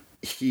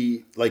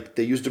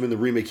They used him in the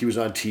remake. He was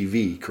on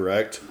TV,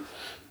 correct?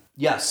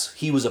 yes,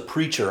 he was a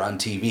preacher on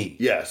TV.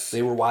 Yes.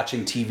 They were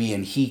watching TV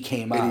and he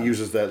came And on. he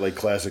uses that like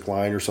classic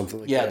line or something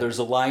like Yeah, that. there's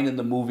a line in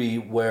the movie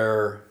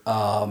where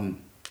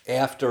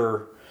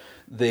after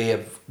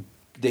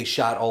they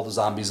shot all the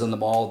zombies in the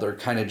mall, they're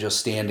kind of just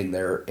standing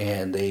there,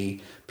 and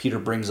Peter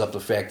brings up the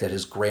fact that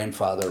his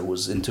grandfather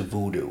was into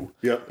voodoo.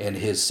 Yep. And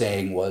his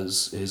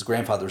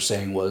grandfather's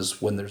saying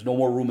was, when there's no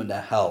more room in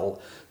the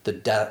hell, the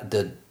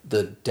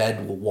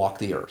dead will walk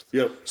the earth.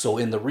 Yep. So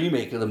in the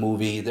remake of the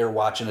movie, they're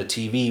watching a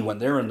TV when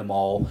they're in the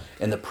mall,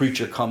 and the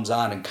preacher comes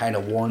on and kind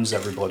of warns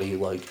everybody,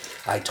 like,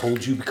 I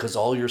told you, because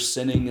all your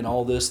sinning and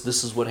all this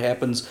is what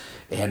happens.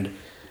 And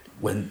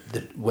when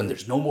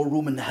there's no more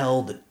room in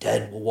hell, the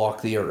dead will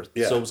walk the earth.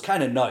 Yeah. So it was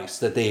kind of nice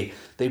that they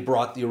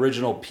brought the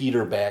original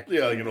Peter back.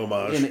 Yeah, like an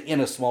homage.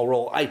 In a small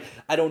role. I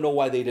don't know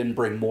why they didn't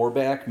bring more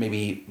back.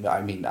 Maybe,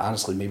 I mean,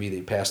 honestly, maybe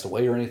they passed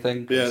away or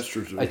anything. Yeah, that's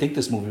true too. I think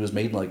this movie was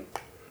made in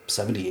like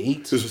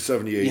 78. This was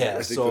 78. Yeah, I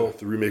think so-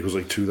 the remake was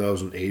like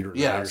 2008 or 9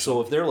 Yeah, or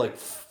so if they're like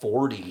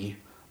 40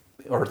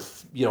 or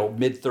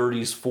mid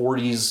 30s,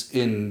 40s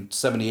in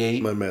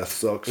 78, my math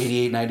sucks.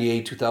 88,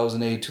 98,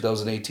 2008,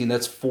 2018,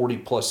 that's 40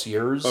 plus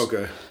years.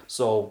 Okay.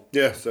 So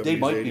Yeah, they 70s,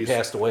 might be 80s.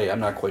 passed away. I'm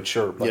not quite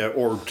sure. But Yeah,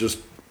 or just,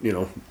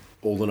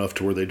 old enough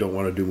to where they don't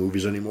want to do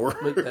movies anymore.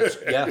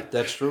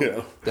 that's true.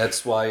 Yeah.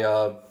 That's why.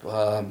 I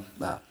was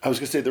going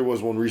to say there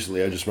was one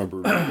recently. I just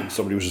remember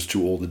somebody was just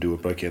too old to do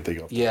it, but I can't think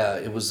of it. Yeah,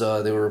 it was.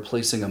 They were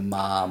replacing a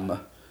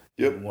mom.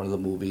 Yep. In one of the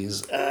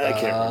movies. I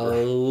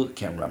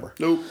can't remember.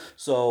 Nope.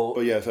 So,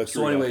 But yeah, that's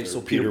so right anyway, out there.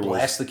 so Peter Peter was-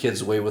 blasts the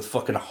kids away with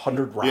fucking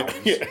 100 rounds.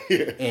 Yeah.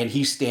 And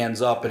he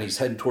stands up and he's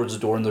heading towards the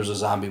door, and there's a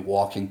zombie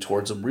walking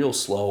towards him real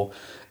slow.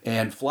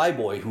 And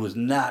Flyboy, who is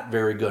not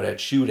very good at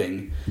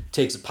shooting,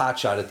 takes a pot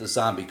shot at the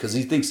zombie because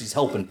he thinks he's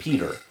helping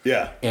Peter.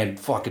 Yeah. And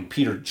fucking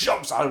Peter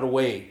jumps out of the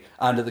way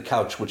onto the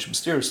couch, which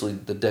mysteriously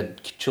the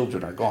dead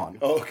children are gone.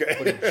 Oh, okay.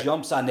 But he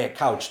jumps on that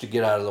couch to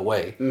get out of the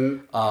way.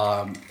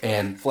 Mm-hmm.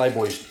 And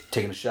Flyboy's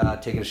taking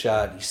a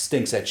shot. He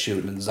stinks at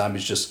shooting, and the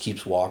zombies just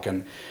keeps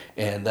walking.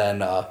 And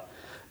then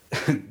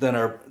then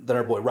our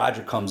boy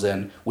Roger comes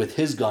in with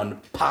his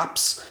gun,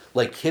 pops,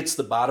 like hits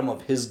the bottom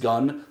of his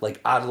gun, like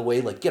out of the way,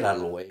 like get out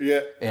of the way.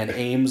 Yeah. And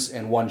aims,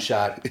 and one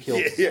shot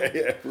kills.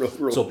 Yeah.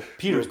 Real, so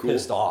Peter's real cool.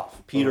 pissed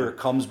off. Peter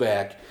comes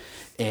back,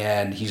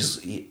 and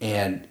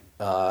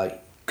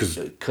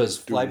because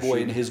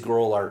Flyboy and his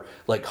girl are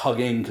like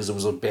hugging because it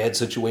was a bad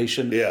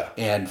situation. Yeah.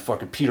 And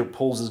fucking Peter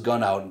pulls his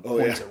gun out and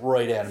points it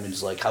right at him and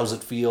he's like, "How's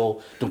it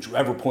feel? Don't you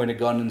ever point a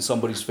gun in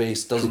somebody's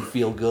face? Doesn't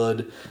feel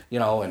good,"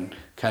 and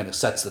kind of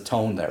sets the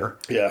tone there.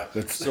 Yeah.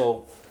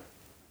 So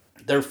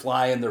they're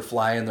flying,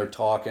 they're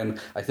talking.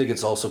 I think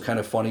it's also kind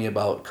of funny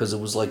because it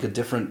was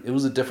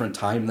a different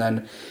time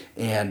then,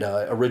 and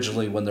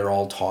originally when they're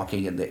all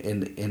talking in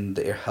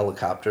the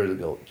helicopter, they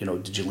go,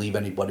 "Did you leave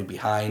anybody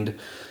behind?"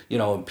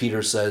 And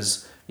Peter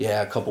says,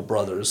 "Yeah, a couple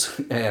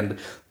brothers," and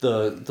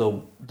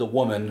the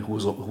woman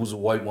who's a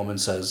white woman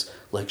says,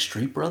 "Like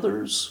street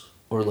brothers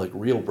or like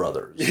real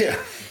brothers?" Yeah.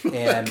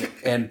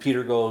 and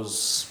Peter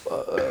goes,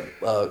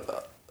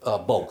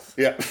 both.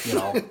 Yeah.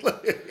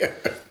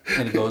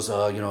 And he goes,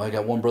 I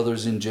got one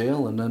brother's in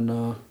jail, and then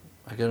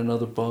I got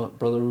another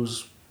brother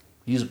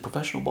he's a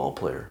professional ball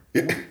player.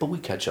 But we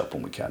catch up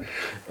when we can.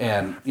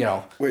 And,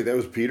 Wait, that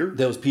was Peter?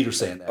 That was Peter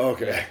saying that.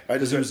 Okay.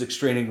 Because he was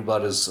explaining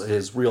about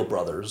his real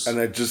brothers. And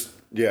I just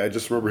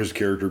remember his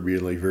character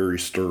being like very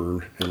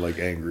stern and like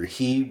angry.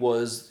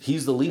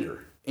 He's the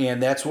leader.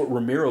 And that's what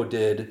Romero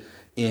did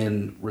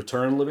in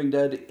Return of the Living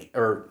Dead,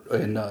 or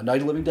in Night of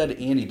the Living Dead,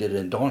 and he did it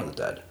in Dawn of the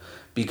Dead.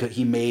 Because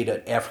he made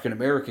an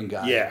African-American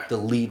guy the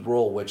lead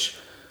role, which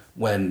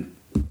when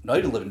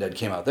Night of the Living Dead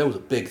came out, that was a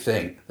big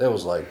thing. That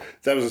was like...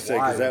 That was a thing,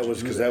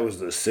 because that was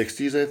the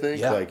 60s, I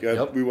think.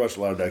 Yeah. We watched a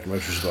lot of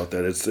documentaries about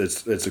that.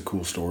 It's a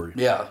cool story.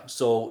 Yeah.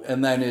 So,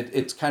 and then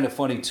it's kind of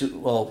funny, too.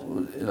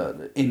 Well,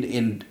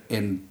 in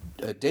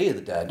Day of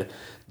the Dead,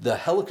 the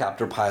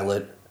helicopter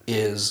pilot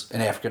is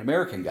an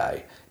African-American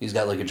guy. He's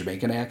got like a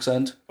Jamaican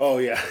accent. Oh,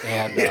 yeah.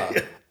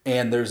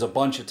 And there's a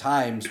bunch of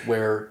times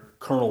where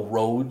Colonel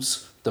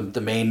Rhodes...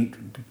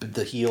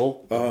 The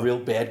heel, the real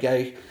bad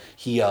guy,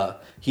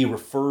 he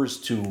refers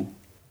to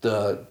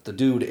the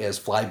dude as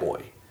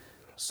Flyboy.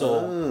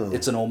 So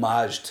it's an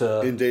homage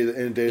to in Day of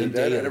the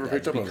Dead. I never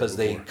picked up on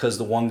that because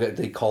the one guy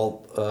they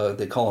call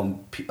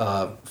him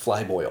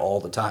Flyboy all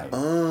the time.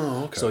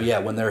 Oh, okay. So yeah,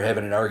 when they're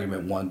having an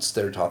argument once,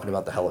 they're talking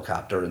about the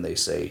helicopter and they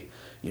say,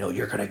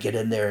 you're gonna get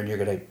in there and you're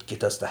gonna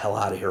get us the hell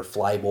out of here,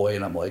 Flyboy.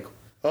 And I'm like,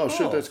 oh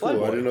shit, that's cool.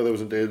 Flyboy. I didn't know that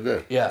was in Day of the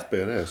Dead. Yeah, that's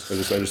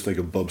badass. I just think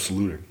of Bub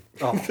saluting.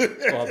 Oh,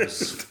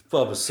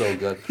 Bub is so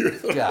good.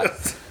 Yeah,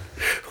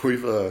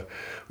 we've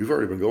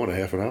already been going a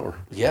half an hour.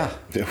 Yeah.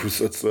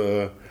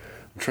 I'm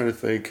trying to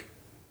think.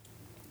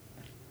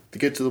 To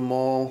get to the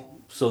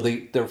mall. So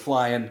they're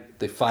flying.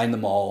 They find the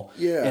mall.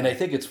 Yeah. And I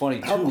think it's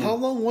funny too. How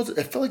long was it?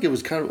 I felt like it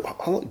was kind of.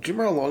 Do you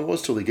remember how long it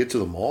was till they get to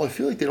the mall? I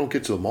feel like they don't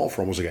get to the mall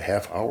for almost like a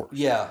half hour.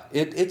 Yeah,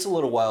 it's a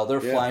little while. They're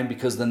flying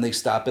because then they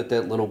stop at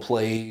that little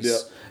place. Yeah.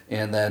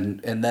 And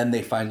then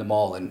they find the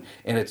mall, and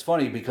it's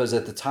funny because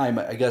at the time,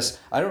 I guess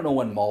I don't know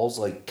when malls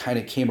like kind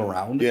of came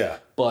around. Yeah.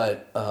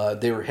 But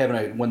they were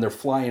having when they're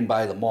flying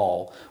by the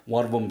mall,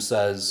 one of them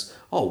says,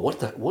 "Oh,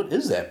 what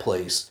is that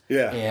place?"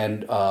 Yeah.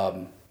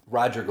 And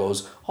Roger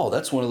goes, "Oh,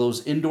 that's one of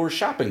those indoor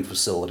shopping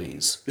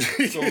facilities."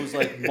 So it was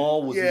like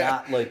mall was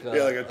not like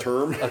a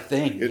term, a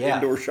thing. An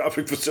indoor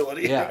shopping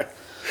facility. Yeah.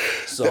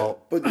 So,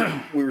 but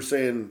we were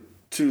saying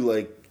too,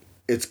 like.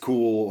 It's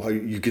cool how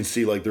you can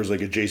see like there's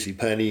like a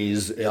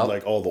JCPenney's and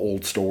like all the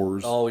old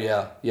stores. Oh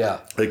yeah.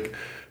 Like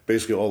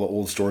basically all the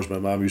old stores my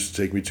mom used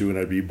to take me to, and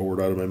I'd be bored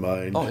out of my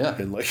mind. Oh yeah.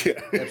 And like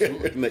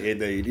in the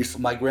 80s.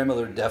 My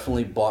grandmother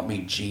definitely bought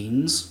me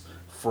jeans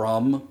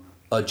from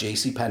a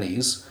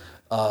JCPenney's,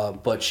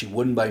 but she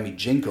wouldn't buy me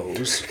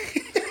Jinkos.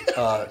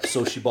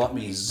 So she bought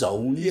me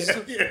Zones,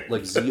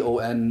 like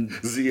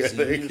Z-O-N-Z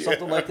or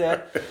something like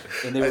that,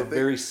 and they were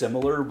very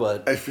similar.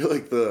 But I feel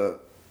like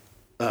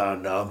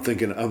no, I'm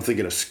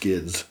thinking of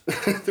Skids.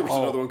 There was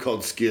another one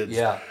called Skids.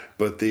 Yeah.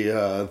 But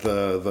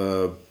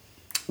the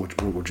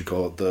what would you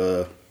call it?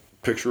 The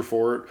picture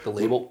for it. The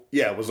label.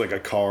 Yeah, it was like a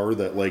car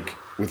that like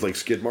with like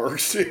skid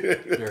marks.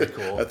 Very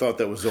cool. I thought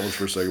that was Zones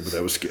for a second, but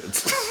that was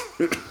Skids.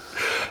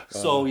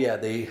 So yeah,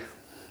 they,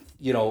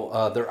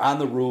 they're on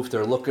the roof.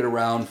 They're looking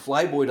around.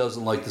 Flyboy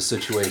doesn't like the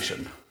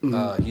situation.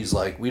 He's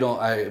like,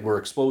 we're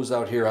exposed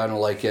out here. I don't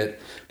like it.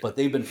 But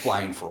they've been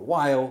flying for a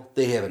while.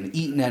 They haven't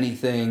eaten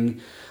anything.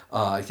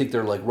 I think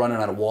they're like running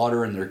out of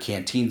water in their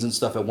canteens and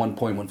stuff. At one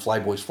point when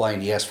Flyboy's flying,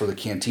 he asks for the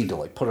canteen to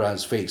like put it on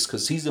his face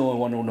because he's the only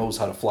one who knows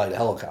how to fly the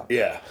helicopter.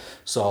 Yeah.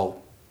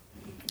 So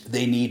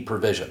they need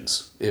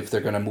provisions if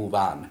they're going to move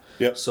on.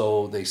 Yep.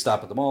 So they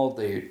stop at the mall.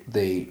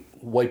 They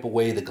wipe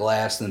away the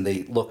glass and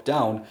they look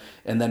down.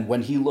 And then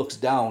when he looks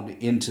down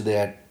into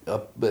that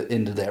up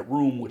into that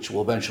room, which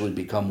will eventually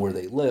become where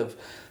they live,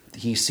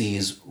 he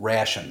sees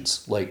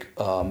rations. Like,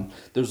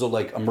 there's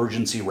like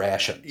emergency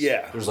rations.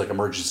 Yeah. There's like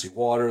emergency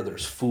water,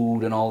 there's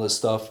food and all this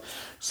stuff.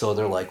 So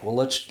they're like, well,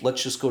 let's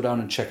just go down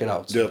and check it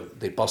out. So Yep.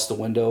 they bust the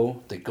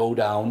window, they go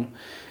down,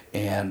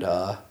 and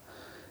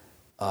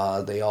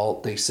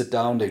they sit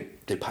down,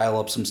 they pile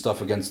up some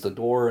stuff against the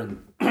door,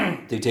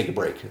 and they take a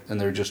break, and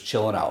they're just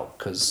chilling out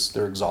because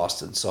they're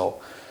exhausted. So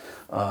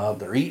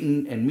they're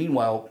eating, and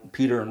meanwhile,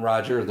 Peter and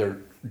Roger, they're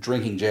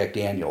drinking Jack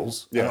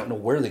Daniels. Yeah. I don't know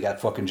where they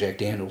got fucking Jack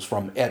Daniels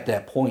from at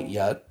that point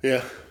yet.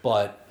 Yeah.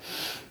 But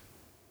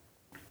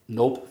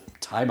nope,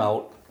 time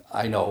out.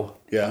 I know.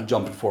 Yeah. I'm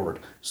jumping forward.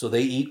 So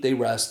they eat, they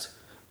rest,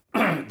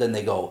 then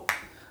they go.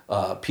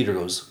 Peter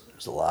goes,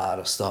 there's a lot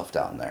of stuff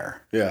down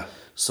there. Yeah.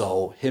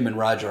 So him and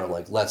Roger are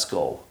like, let's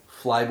go.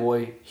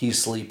 Flyboy,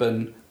 he's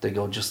sleeping. They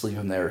go, just leave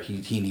him there.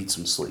 He needs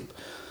some sleep.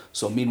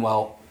 So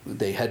meanwhile,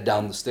 they head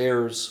down the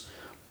stairs.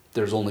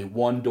 There's only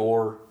one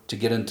door to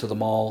get into the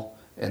mall,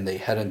 and they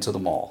head into the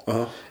mall.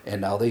 Uh-huh.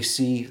 And now they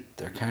see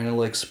they're kind of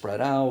like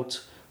spread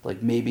out.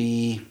 Like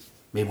maybe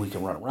we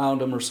can run around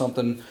them or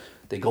something.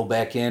 They go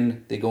back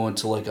in. They go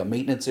into like a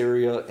maintenance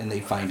area, and they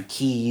find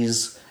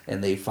keys,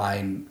 and they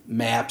find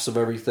maps of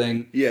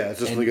everything. Yeah, it's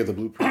just And- like at the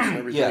blueprints and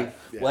everything.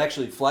 yeah. Well,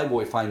 actually,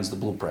 Flyboy finds the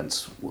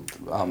blueprints.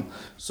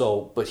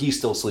 But he's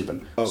still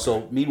sleeping. Okay.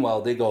 So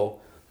meanwhile, they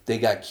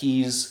got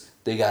keys,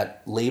 they got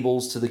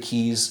labels to the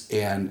keys,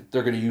 and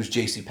they're going to use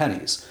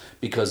JCPenney's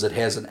because it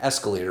has an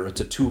escalator.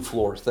 It's a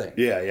 2-floor thing.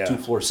 Yeah.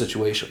 2-floor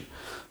situation.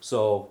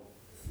 So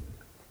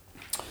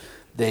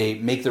they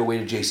make their way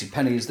to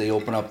JCPenney's. They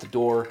open up the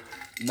door.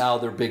 Now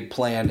their big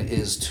plan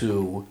is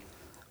to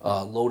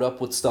load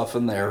up with stuff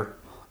in there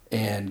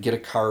and get a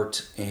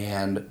cart.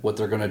 And what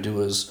they're going to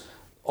do is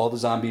all the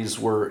zombies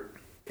were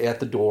at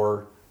the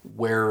door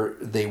where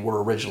they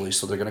were originally.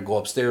 So they're going to go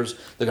upstairs.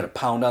 They're going to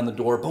pound on the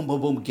door. Boom,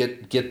 boom, boom.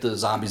 Get the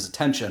zombies'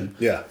 attention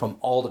from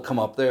all to come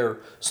up there.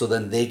 So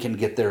then they can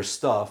get their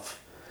stuff.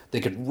 They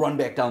could run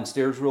back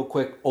downstairs real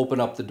quick, open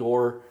up the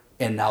door,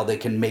 and now they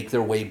can make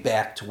their way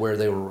back to where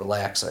they were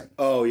relaxing.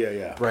 Oh,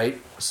 yeah. Right?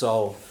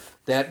 So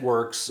that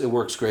works. It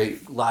works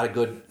great. A lot of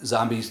good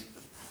zombie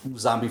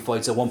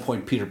fights. At one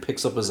point, Peter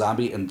picks up a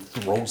zombie and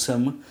throws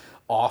him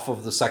off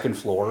of the second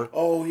floor.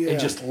 Oh, yeah. And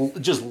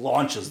just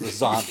launches the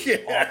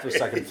zombie off the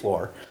second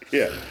floor.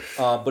 Yeah.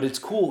 But it's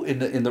cool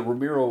in the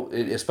Romero,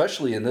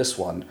 especially in this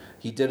one.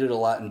 He did it a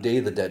lot in Day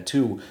of the Dead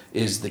too.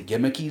 Is the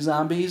gimmicky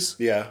zombies?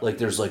 Yeah. Like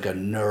there's like a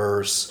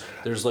nurse.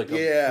 There's like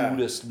a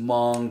Buddhist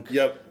monk.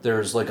 Yep.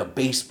 There's like a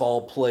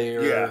baseball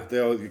player. Yeah, they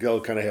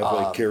all kind of have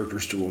like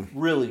characters to them.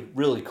 Really,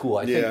 really cool.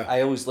 I think I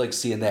always like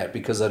seeing that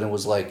because then it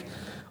was like,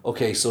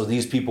 okay, so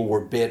these people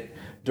were bit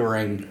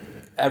during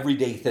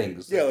everyday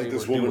things. Yeah, that like they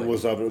this were woman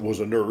doing. was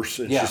a nurse,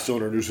 and Yeah. she's still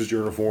in her nurse's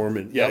uniform,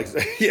 and Yep.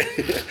 yeah.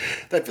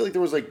 I feel like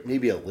there was like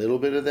maybe a little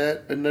bit of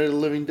that in Night of the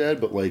Living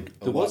Dead, but like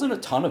There wasn't a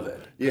ton of it.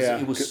 'Cause Yeah,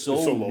 it was 'cause so,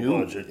 it's so low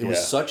new. budget, It was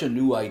yeah. such a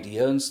new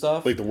idea and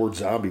stuff. like the word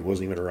zombie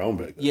wasn't even around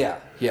back then.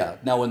 Yeah.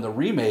 Now in the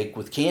remake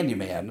with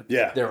Candyman,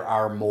 there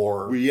are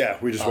more. We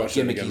just watched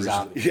that gimmicky again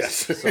zombies. recently.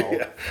 Yes,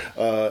 So,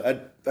 yeah.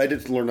 I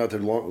did learn not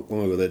that long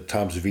ago that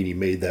Tom Savini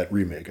made that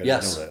remake. I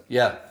didn't know that.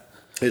 Yeah.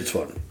 It's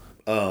fun.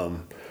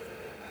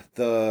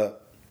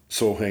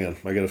 So hang on,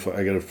 I gotta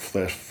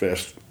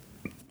fast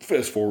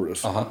forward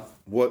this.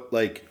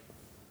 What's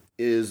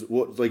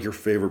your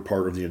favorite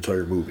part of the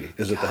entire movie?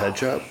 Is it the head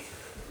chop?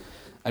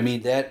 I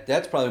mean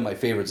that's probably my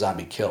favorite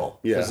zombie kill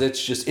because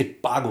Yeah.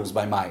 it boggles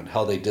my mind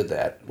how they did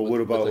that. But with-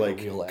 what about with, like?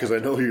 a real Because I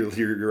actor. know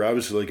you're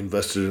obviously like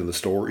invested in the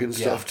story and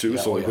stuff too.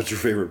 yeah, So oh, like, yeah. what's your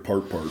favorite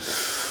part?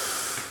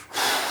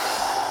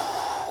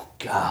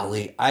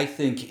 Golly, I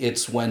think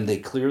it's when they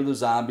clear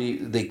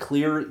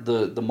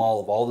the mall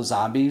of all the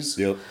zombies.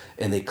 Yep.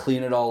 And they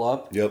clean it all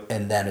up. Yep.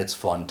 And then it's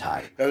fun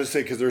time. I was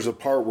say because there's a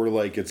part where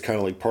like it's kind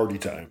of like party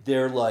time.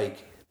 They're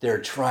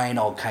trying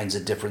all kinds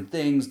of different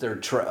things. They're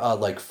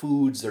like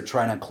foods. They're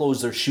trying on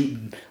clothes. They're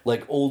shooting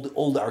like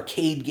old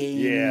arcade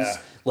games. Yeah.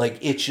 Like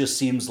it just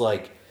seems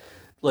like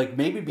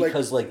maybe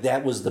because like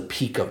that was the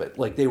peak of it.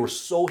 Like they were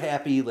so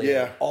happy. Like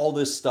Yeah. all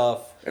this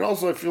stuff. And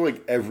also, I feel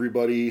like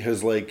everybody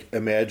has like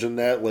imagined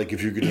that. Like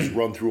if you could just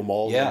run through them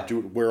all, Yeah. like,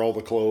 wear all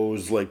the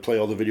clothes, like play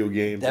all the video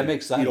games, That like,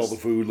 makes sense. eat all the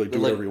food, like do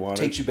It, whatever you want.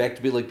 Takes you back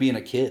to be like being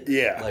a kid.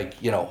 Yeah. Like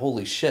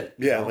holy shit.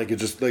 Yeah, like it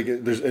just like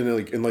there's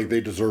and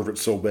they deserve it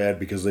so bad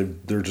because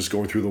they're just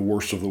going through the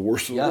worst of the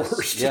worst of the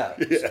worst. Yeah.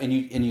 And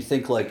you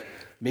think like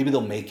maybe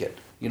they'll make it.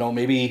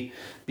 Maybe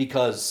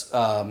because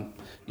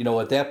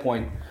at that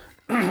point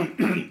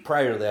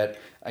prior to that,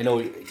 I know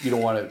you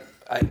don't want to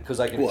because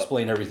I can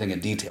explain everything in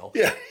detail.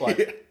 Yeah. But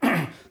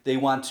they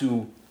want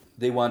to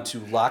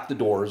lock the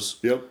doors.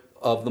 Yep.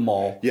 Of the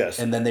mall. Yes.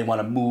 And then they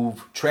want to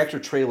move tractor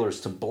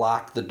trailers to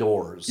block the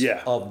doors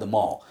of the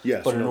mall.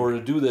 Yes. But in order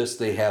to do this,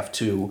 they have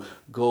to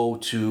go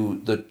to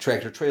the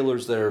tractor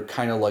trailers that are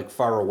kind of like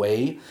far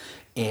away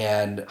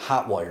and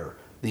hotwire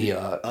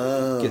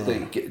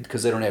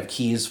because they don't have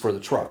keys for the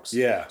trucks.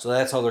 Yeah. So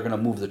that's how they're going to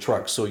move the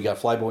trucks. So you got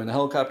Flyboy in the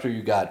helicopter,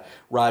 you got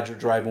Roger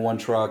driving one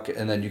truck,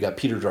 and then you got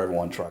Peter driving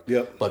one truck.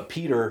 Yep. But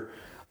Peter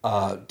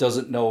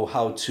doesn't know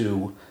how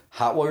to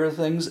hotwire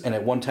things, and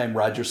at one time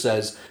Roger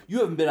says,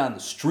 "You haven't been on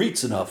the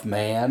streets enough,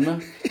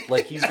 man."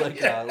 Like he's like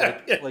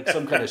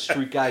some kind of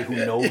street guy who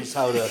knows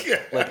how to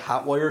like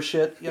hotwire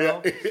shit, you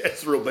know?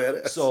 It's real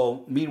badass.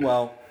 So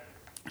meanwhile,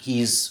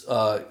 he's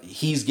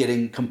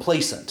getting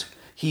complacent.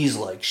 He's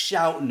like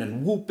shouting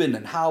and whooping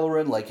and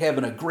hollering, like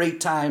having a great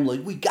time,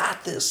 like we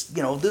got this,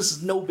 you know, this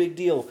is no big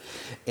deal.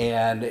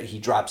 And he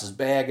drops his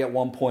bag at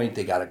one point.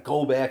 They got to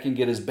go back and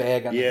get his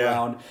bag on the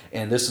ground.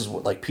 And this is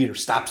what, like, Peter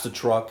stops the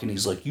truck and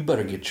he's like, "You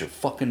better get your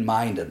fucking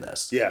mind in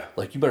this. Yeah.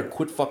 Like, you better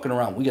quit fucking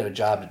around. We got a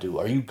job to do.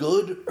 Are you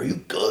good? Are you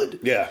good?"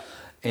 Yeah.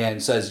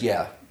 And says,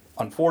 yeah.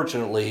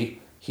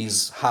 Unfortunately,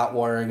 he's hot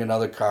wiring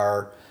another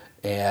car.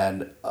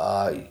 And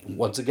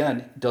once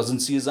again, doesn't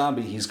see a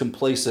zombie. He's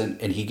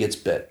complacent, and he gets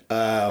bit.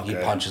 Okay. He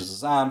punches a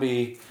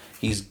zombie.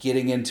 He's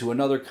getting into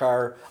another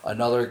car.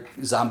 Another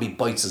zombie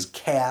bites his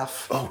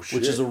calf,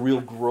 which is a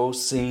real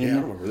gross scene. Yeah,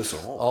 I remember this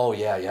at all. Oh,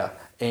 yeah.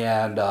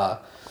 And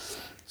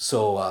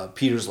so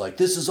Peter's like,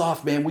 "This is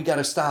off, man. We got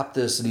to stop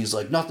this." And he's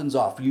like, "Nothing's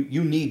off.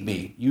 You need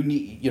me.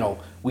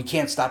 We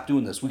can't stop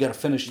doing this. We got to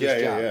finish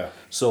this job." Yeah.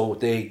 So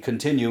they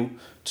continue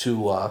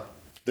to...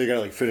 They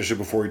gotta like finish it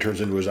before he turns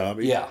into a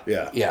zombie.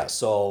 Yeah.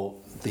 So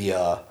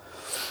the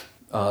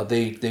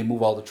they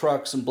move all the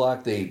trucks and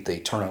block.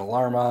 They turn an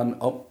alarm on.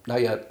 Oh,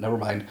 not yet. Never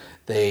mind.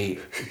 They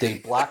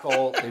block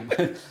all.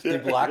 They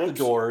block the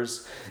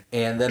doors,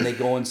 and then they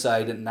go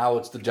inside. And now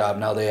it's the job.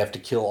 Now they have to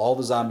kill all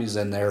the zombies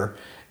in there.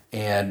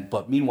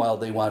 But meanwhile,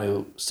 they want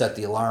to set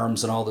the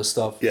alarms and all this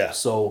stuff. Yeah.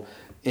 So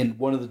in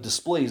one of the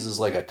displays is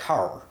like a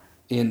car.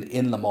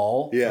 In the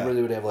mall, Yeah.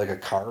 they would have like a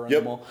car in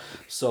the mall.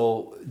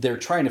 So they're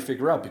trying to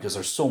figure out, because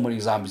there's so many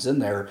zombies in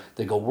there,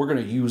 they go, "We're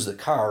going to use the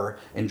car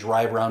and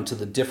drive around to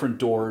the different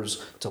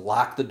doors to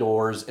lock the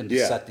doors and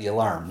to set the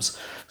alarms."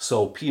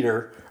 So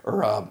Peter,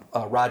 or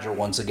Roger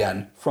once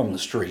again, from the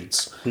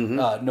streets,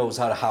 knows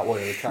how to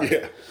hotwire the car.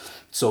 Yeah.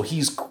 So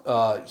he's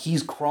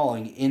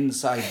crawling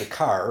inside the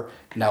car.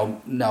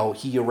 Now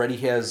he already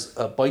has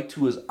a bite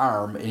to his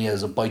arm and he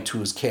has a bite to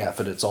his calf,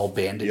 and it's all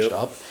bandaged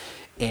up.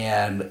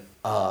 And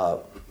a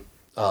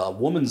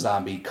woman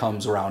zombie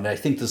comes around, and I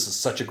think this is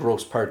such a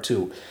gross part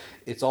too.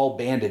 It's all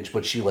bandaged,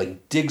 but she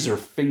like digs her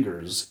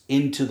fingers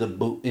into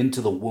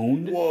the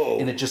wound,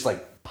 and it just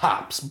like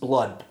pops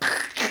blood,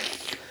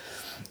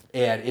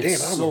 and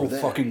it's so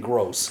fucking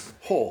gross.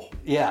 Oh.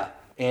 Yeah,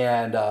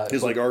 and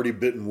his like already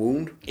bitten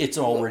wound. It's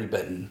already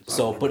bitten.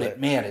 So, but it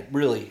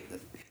really.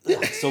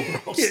 It's so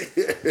gross.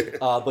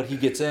 But he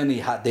gets in. They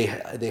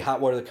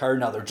hotwire the car.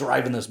 Now they're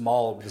driving this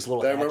mall with this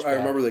little. I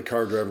remember the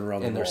car driving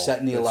around. And they're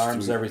setting the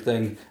alarms and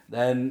everything.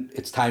 Then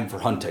it's time for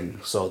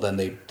hunting. So then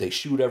they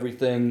shoot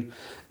everything,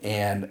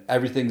 and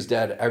everything's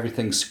dead.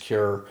 Everything's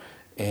secure,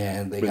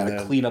 and they got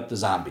to clean up the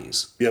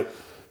zombies. Yep.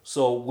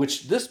 So,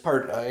 which this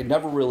part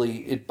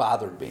it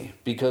bothered me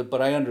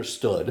but I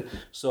understood.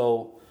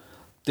 So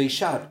they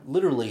shot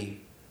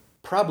literally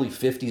probably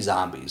 50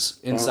 zombies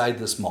inside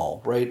this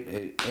mall,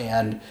 right?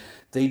 And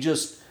they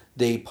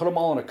put them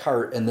all in a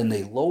cart, and then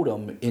they load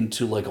them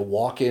into like a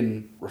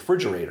walk-in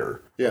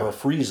refrigerator or a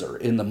freezer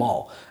in the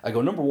mall. I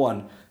go, number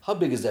one, how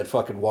big is that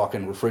fucking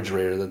walk-in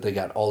refrigerator that they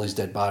got all these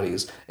dead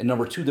bodies? And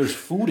number two, there's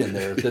food in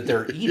there that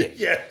they're eating.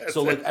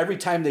 So like every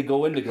time they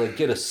go in to like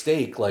get a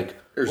steak, like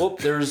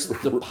there's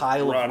the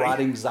pile of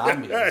rotting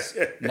zombies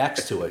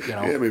next to it, you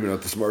know? Yeah, maybe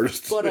not the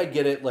smartest. But I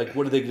get it. Like,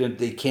 what are they going to...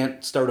 They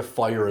can't start a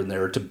fire in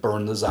there to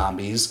burn the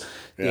zombies.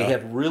 They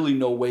have really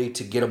no way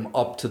to get them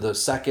up to the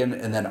second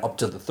and then up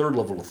to the third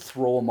level to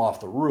throw them off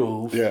the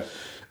roof. Yeah.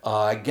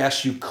 I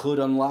guess you could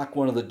unlock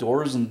one of the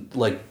doors and,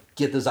 like,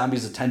 get the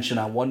zombies' attention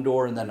on one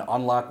door and then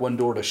unlock one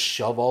door to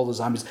shove all the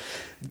zombies.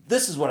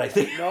 This is what I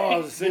think. No, I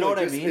was saying, you know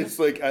like, what I mean? It's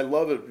like, I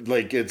love it.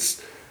 Like,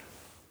 it's...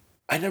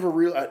 I never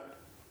realized...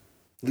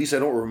 At least I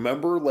don't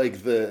remember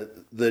like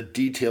the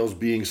details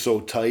being so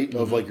tight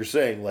of like you're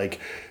saying, like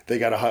they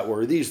got to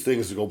hotwire these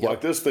things to go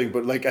block this thing.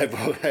 But like I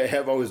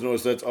have always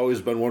noticed that's always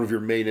been one of your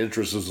main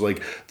interests is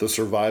like the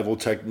survival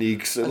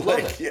techniques and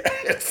like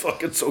it's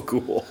fucking so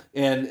cool.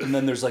 And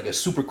then there's like a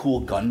super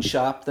cool gun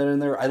shop that in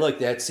there. I like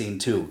that scene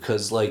too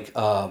because like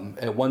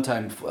at one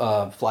time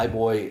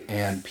Flyboy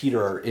and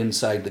Peter are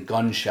inside the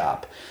gun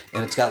shop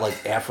and it's got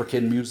like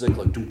African music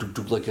like doop, doop,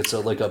 doop, like it's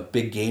like a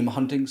big game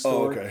hunting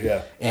store. Oh, okay,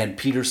 yeah. And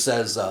Peter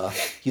says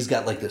he's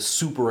got like this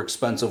super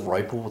expensive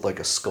rifle with like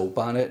a scope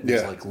on it and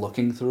he's like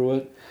looking through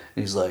it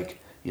and he's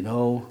like, you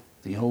know,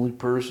 the only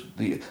person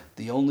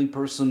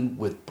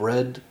with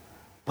bread.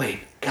 Wait,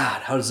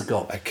 God, how does it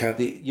go? I can't.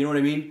 You know what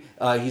I mean?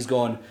 He's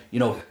going, you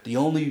know, the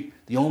only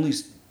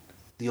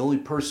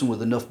person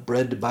with enough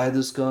bread to buy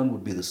this gun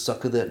would be the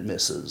sucker that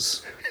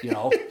misses. You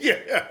know?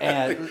 Yeah.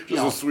 And you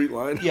know, a sweet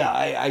line. Yeah,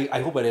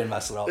 I hope I didn't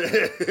mess it up.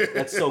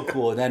 That's so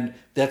cool. And then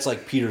that's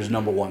like Peter's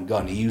number one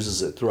gun. He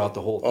uses it throughout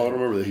the whole thing. Oh, I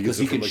remember that. Because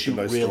he can shoot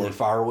really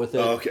far with it.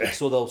 Oh, okay.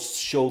 So they'll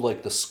show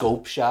like the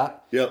scope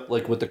shot. Yep.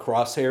 Like with the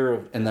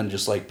crosshair and then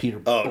just like Peter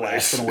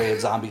blasting away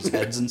at zombies'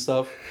 heads and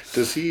stuff.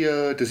 Does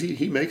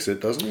he makes it,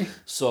 doesn't he?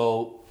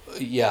 So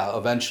yeah,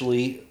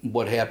 eventually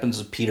what happens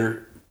is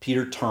Peter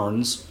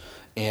turns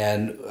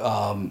and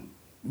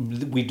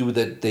we do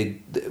that.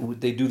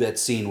 They do that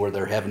scene where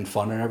they're having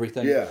fun and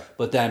everything. Yeah.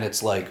 But then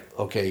it's like,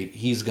 okay,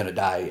 he's gonna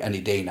die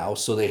any day now.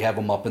 So they have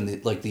him up in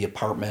the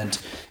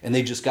apartment, and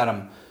they just got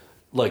him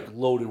like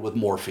loaded with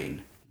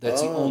morphine.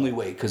 That's the only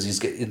way, because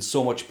he's in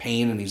so much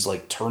pain and he's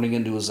like turning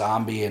into a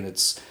zombie, and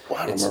it's. Well,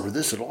 I don't remember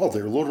this at all.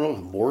 They were loaded up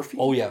with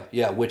morphine. Oh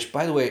yeah. Which,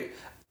 by the way,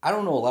 I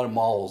don't know a lot of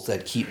malls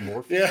that keep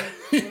morphine. Yeah.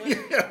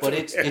 Yeah, but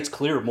it's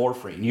clear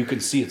morphine. You can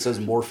see it says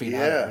morphine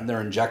on it, and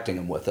they're injecting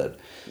him with it.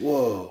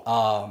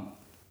 Whoa.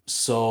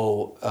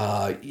 So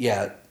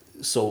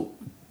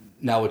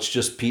now it's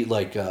just Pete.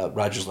 Like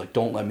Roger's like,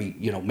 don't let me.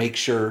 Make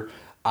sure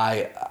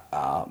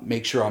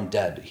I'm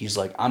dead. He's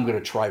like, I'm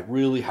gonna try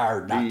really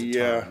hard not to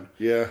turn.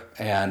 Yeah.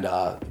 And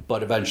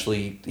but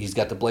eventually he's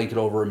got the blanket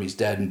over him. He's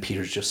dead, and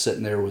Peter's just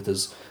sitting there with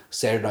his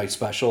Saturday Night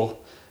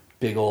Special,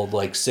 big old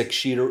like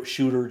 6-shooter just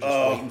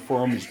waiting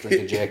for him. He's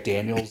drinking Jack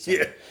Daniels.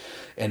 Yeah.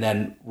 And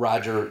then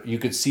Roger, you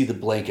could see the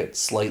blanket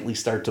slightly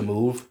start to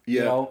move.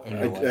 Yeah. And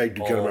you're like, I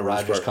kind of remember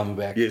Roger's coming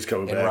back. Yeah, he's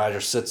coming back. And Roger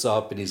sits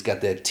up, and he's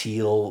got that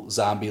teal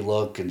zombie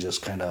look and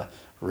just kind of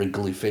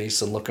wrinkly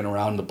face and looking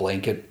around the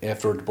blanket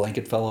after the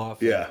blanket fell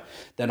off. Yeah.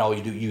 Then all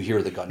you do, you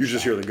hear the gunshot. You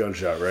just hear the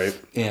gunshot, right?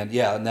 And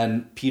and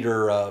then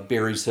Peter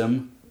buries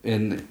him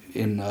in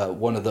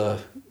one of the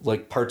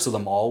like parts of the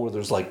mall where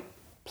there's like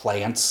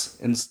plants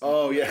and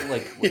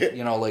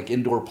like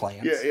indoor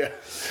plants. Yeah.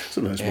 It's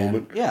a nice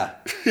moment. Yeah.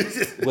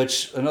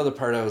 Which another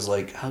part I was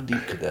like, how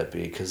deep could that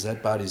be? Because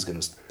that body's gonna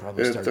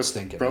probably start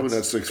stinking. Probably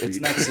not 6 feet. It's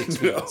not 6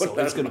 feet, so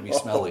it's gonna be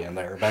smelly in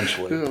there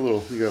eventually. You got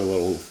a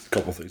little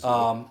couple things.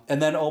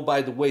 And then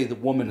by the way, the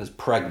woman is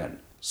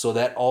pregnant, so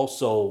that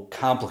also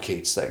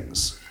complicates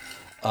things.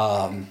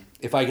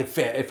 If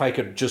I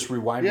could just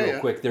rewind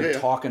real quick, they're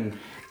talking,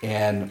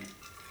 and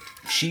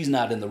she's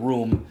not in the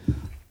room.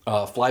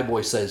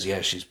 Flyboy says,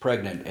 yeah, she's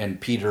pregnant, and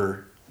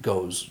Peter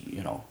goes,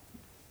 you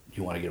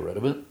want to get rid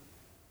of it?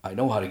 I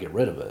know how to get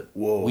rid of it.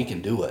 Whoa. We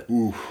can do it.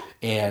 Oof.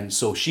 And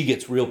so she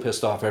gets real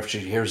pissed off after she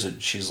hears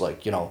it. She's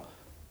like,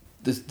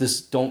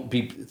 this don't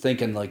be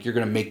thinking like you're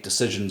going to make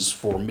decisions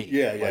for me.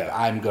 Yeah. Like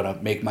I'm going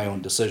to make my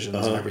own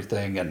decisions and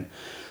everything. And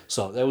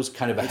so that was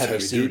kind of a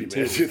heavy scene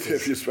too.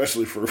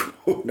 Especially for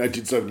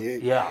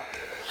 1978. Yeah.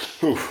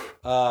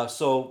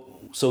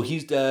 So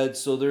he's dead.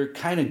 So they're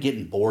kind of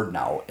getting bored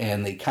now,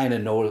 and they kind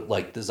of know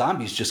like the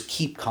zombies just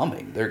keep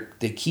coming.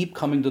 They keep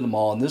coming to the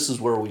mall, and this is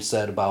where we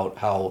said about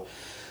how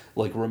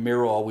like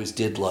Romero always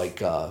did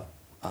like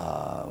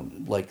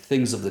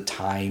things of the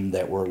time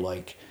that were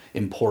like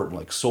important,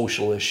 like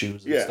social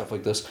issues and stuff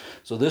like this.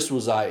 So this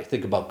was, I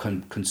think, about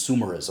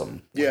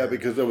consumerism. Yeah,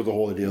 because that was the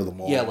whole idea of the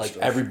mall. Yeah, like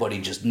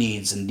everybody just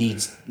needs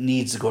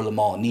to go to the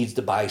mall, needs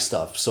to buy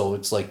stuff. So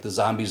it's like the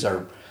zombies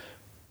are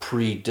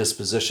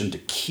predispositioned to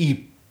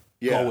keep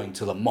going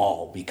to the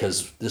mall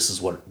because this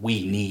is what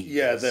we need.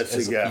 Yeah,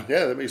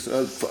 that makes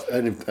sense.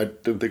 I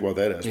didn't think about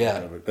that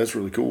aspect of it. That's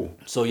really cool.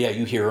 So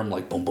you hear them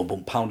like boom, boom,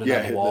 boom, pounding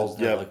on the walls.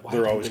 And they're like, why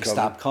don't they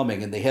stop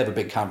coming? And they have a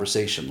big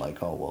conversation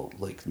like, oh well,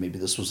 like maybe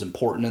this was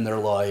important in their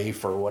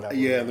life or whatever.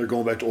 Yeah, and they're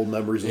going back to old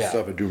memories and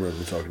stuff. I do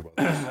remember talking about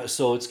that.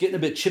 So it's getting a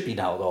bit chippy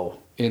now though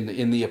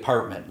in the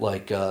apartment.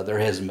 Like there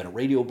hasn't been a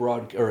radio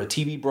or a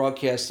TV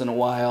broadcast in a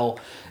while,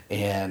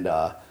 and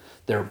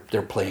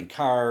they're playing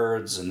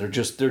cards and they're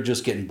just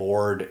getting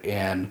bored.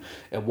 And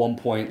at one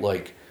point,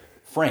 like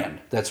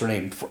Fran, that's her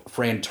name,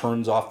 Fran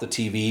turns off the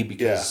TV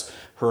because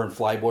her and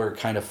Flyboy are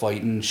kind of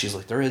fighting. She's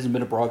like, there hasn't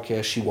been a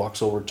broadcast. She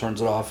walks over, turns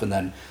it off, and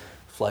then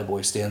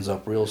Flyboy stands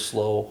up real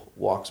slow,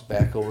 walks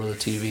back over the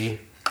TV,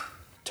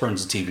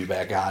 turns the TV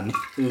back on.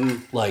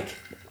 Mm-hmm. Like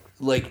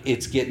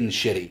it's getting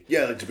shitty.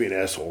 Yeah, like to be an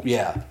asshole.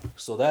 Yeah.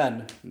 So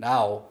then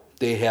now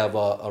they have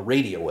a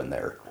radio in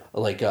there.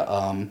 Like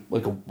a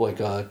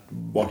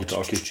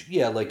walkie-talkie.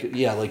 Yeah,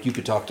 like you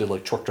could talk to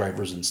like truck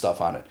drivers and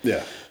stuff on it.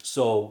 Yeah.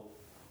 So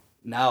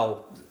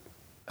now,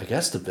 I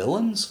guess the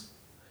villains.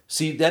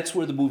 See, that's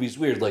where the movie's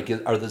weird. Like,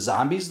 are the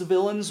zombies the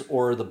villains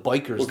or are the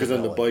bikers? Well, because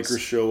then the bikers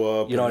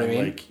show up. You know what I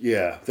mean? Like,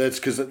 yeah, that's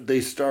because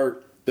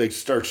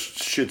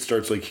shit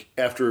starts like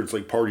after it's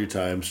like party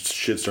time.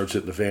 Shit starts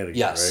hitting the fan again.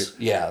 Yes.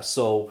 Right? Yeah.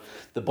 So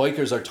the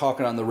bikers are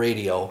talking on the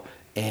radio.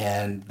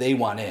 And they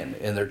want in,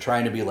 and they're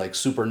trying to be like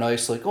super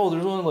nice, like, oh,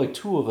 there's only like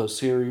 2 of us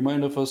here. You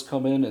mind if us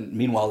come in? And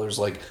meanwhile, there's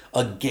like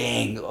a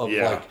gang of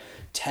like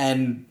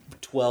 10,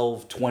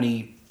 12,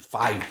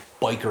 25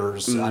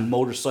 bikers on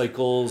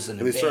motorcycles and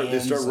they start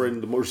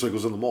riding the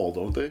motorcycles in the mall,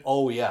 don't they?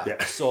 Oh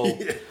yeah. So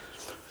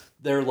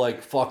they're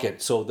like, fuck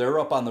it. So they're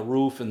up on the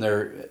roof and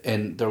they're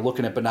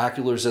looking at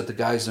binoculars at the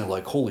guys, and they're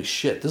like, holy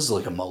shit, this is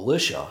like a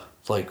militia.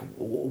 Like,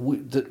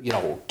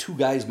 2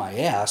 guys my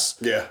ass.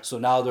 Yeah. So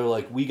now they're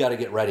like, we got to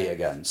get ready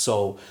again.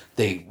 So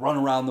they run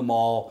around the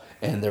mall,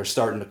 and they're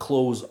starting to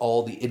close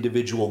all the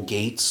individual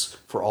gates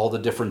for all the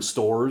different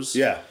stores.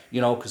 Yeah.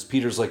 Because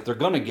Peter's like, they're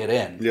going to get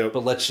in,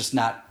 but let's just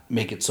not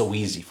make it so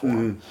easy for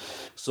them.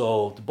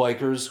 So the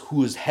bikers,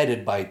 who is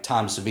headed by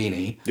Tom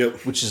Savini,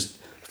 which is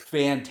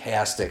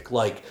fantastic.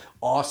 Like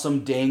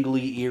awesome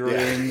dangly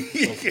earring,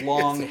 like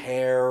long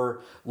hair.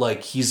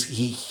 Like he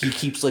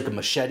keeps like a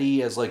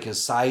machete as like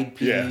his side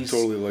piece. Yeah,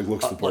 totally like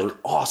looks the part. Like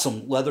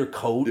awesome leather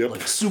coat, Yep.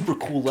 like super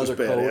cool leather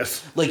Just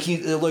coat.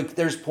 badass. Like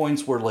there's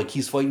points where like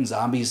he's fighting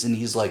zombies and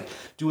he's like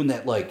doing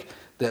that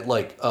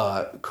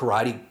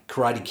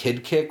karate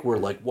kid kick where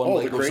like one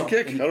leg the goes crane up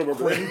kick? and I don't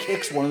remember crane that.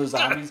 kicks one of the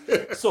zombies.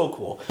 So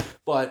cool.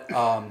 But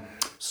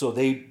so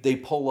they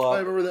pull I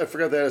up. remember that. I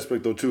forgot that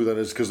aspect though too. Then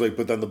it's because like,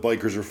 but then the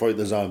bikers are fighting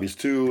the zombies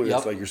too. And Yep.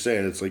 It's like you're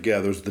saying. It's like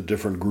there's the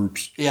different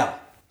groups. Yeah.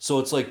 So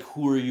it's like,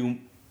 who are you?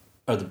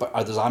 Are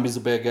the zombies the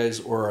bad guys,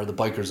 or are the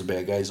bikers the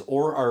bad guys,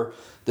 or are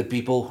the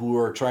people who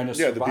are trying to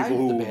Yeah, survive the people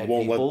who the bad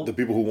won't people? let the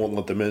people who won't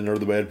let them in are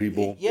the bad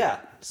people. Yeah.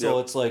 So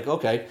Yep. it's like,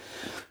 okay.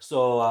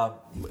 So,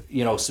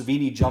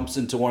 Savini jumps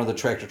into one of the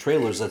tractor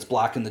trailers that's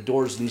blocking the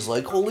doors, and he's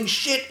like, holy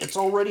shit, it's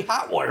already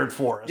hot wired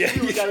for us. Yeah.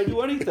 We don't got to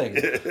do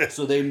anything.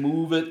 So they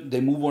move it.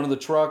 They move one of the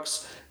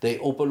trucks. They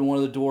open one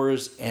of the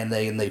doors, and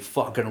they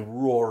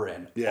fucking roar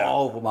in. Yeah.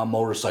 All of them on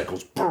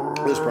motorcycles. This part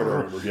I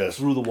remember. Yes.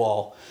 Through the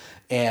wall.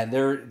 And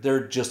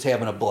they're just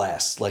having a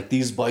blast. Like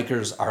these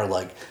bikers are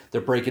like,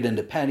 they're breaking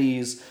into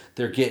pennies.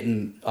 They're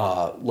getting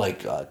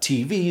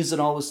TVs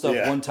and all this stuff.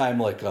 Yeah. One time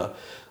like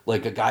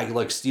a guy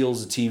like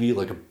steals a TV,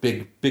 like a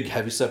big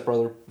heavyset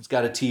brother. He's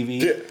got a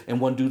TV, Yeah.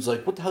 and one dude's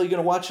like, "What the hell are you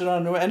gonna watch it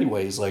on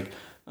anyway?" He's like,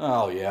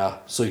 "Oh yeah."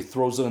 So he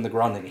throws it on the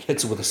ground and he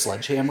hits it with a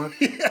sledgehammer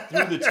through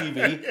the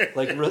TV.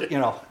 Like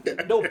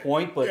no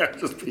point, but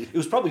it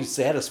was probably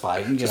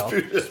satisfying. Just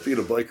being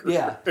a biker.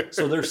 Yeah.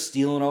 So they're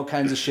stealing all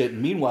kinds of shit.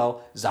 And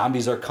meanwhile,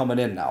 zombies are coming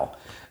in now.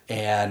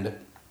 And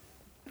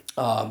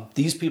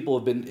these people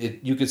have been,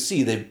 you could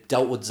see they've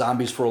dealt with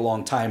zombies for a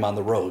long time on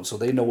the road. So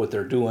they know what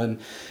they're doing.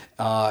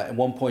 At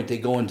one point, they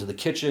go into the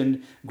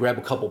kitchen, grab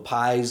a couple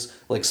pies,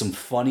 like some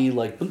funny,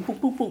 like, boop, boop,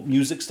 boop, boop,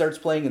 music starts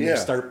playing, and Yeah. they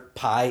start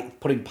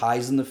putting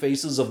pies in the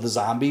faces of the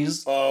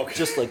zombies. Oh, okay.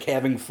 Just like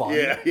having fun.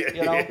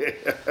 Yeah.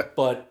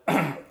 But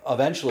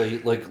eventually,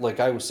 like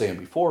I was saying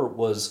before,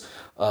 was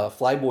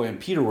Flyboy and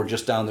Peter were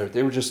just down there.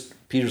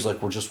 Peter's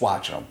like, we're just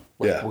watching them.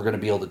 Like, Yeah. we're going to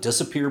be able to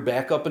disappear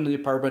back up into the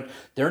apartment.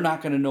 They're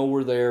not going to know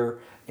we're there,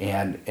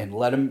 and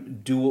let them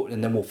do it,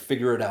 and then we'll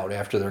figure it out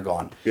after they're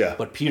gone. Yeah.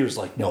 But Peter's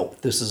like, no,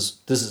 this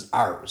is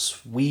ours.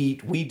 We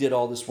did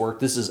all this work.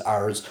 This is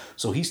ours.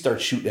 So he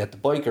starts shooting at the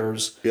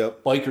bikers.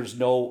 Yep. Bikers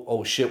know,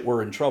 oh shit,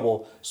 we're in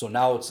trouble. So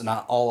now it's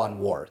not all on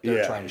war. They're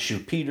Yeah. trying to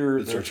shoot Peter.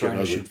 They're starts trying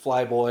to getting shoot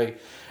Flyboy.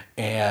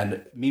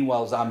 And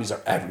meanwhile, zombies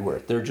are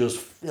everywhere. They're just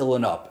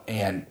filling up,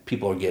 and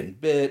people are getting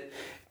bit.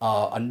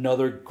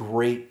 Another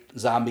great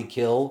zombie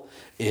kill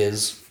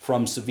is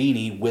from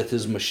Savini with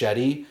his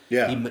machete.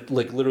 Yeah. He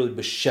literally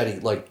machete,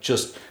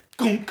 just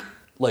gunk,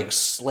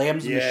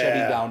 slams the machete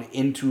Yeah. down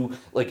into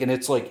and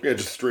it's like Yeah,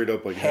 just straight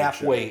up like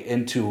halfway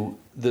into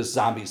the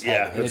zombie's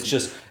head, Yeah, and it's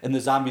just the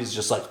zombie's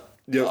just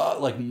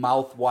Yep.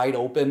 mouth wide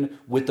open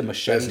with the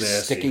machete That's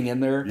nasty. sticking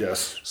in there.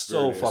 Yes, so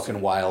very nasty.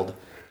 fucking wild.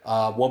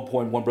 One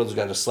point, one brother's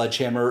got a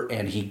sledgehammer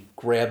and he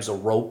grabs a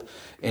rope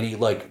and he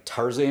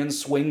Tarzan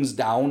swings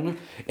down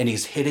and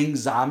he's hitting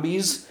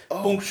zombies.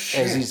 Oh, Boom,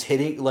 shit. As he's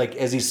hitting,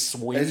 as he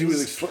swings. As he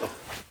was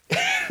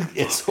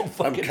it's so I'm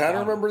fucking. kind of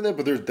fun. remembering that,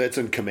 but that's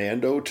in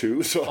Commando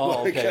too. So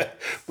Oh, okay.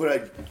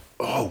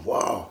 oh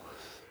wow.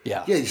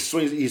 Yeah. Yeah,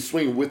 he's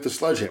swinging with the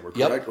sledgehammer,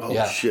 Yep, correct? Oh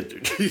yeah. shit,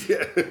 dude.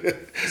 Yeah.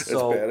 That's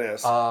So,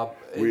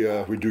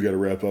 badass. We do got to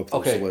wrap up though,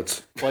 Okay. so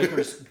let's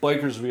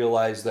Bikers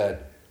realize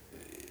that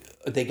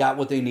they got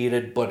what they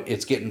needed, but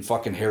it's getting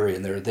fucking hairy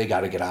in there. They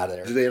got to get out of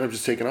there. did they end up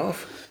just taking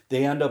off?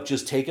 They end up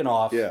just taking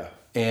off. Yeah.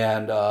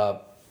 And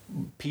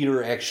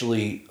Peter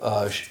actually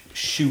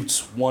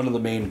shoots one of the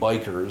main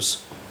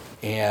bikers,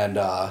 and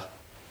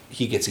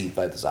he gets eaten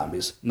by the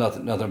zombies.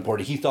 Nothing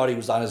important. He thought he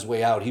was on his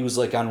way out. He was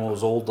on one of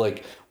those old World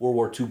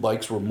War II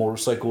bikes where a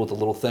motorcycle with a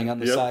little thing on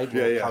the Yep. side.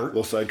 Yeah, little cart.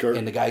 little side cart.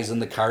 And the guy's in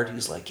the cart.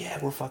 He's like, yeah,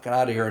 we're fucking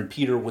out of here. And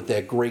Peter, with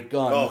that great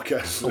gun, Oh,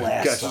 catches him.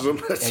 That's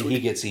and sweet. he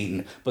gets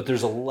eaten. But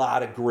there's a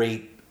lot of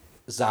great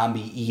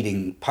zombie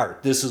eating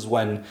part. This is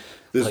when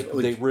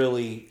they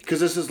really... Because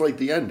this is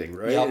the ending,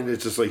 right? Yep. And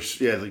it's just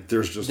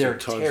there's just they're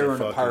tons tearing of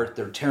fucking... apart.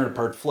 They're tearing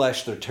apart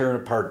flesh. They're tearing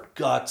apart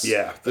guts.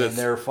 Yeah, and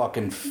they're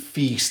fucking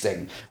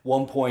feasting.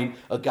 One point,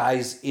 a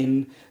guy's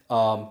in,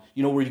 where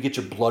you get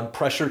your blood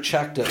pressure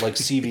checked at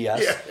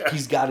CVS. Yeah.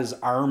 He's got his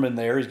arm in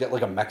there. He's got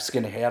a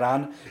Mexican hat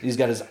on. He's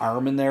got his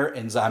arm in there,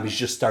 and zombies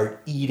just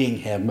start eating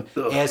him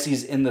as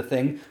he's in the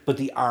thing. But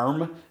the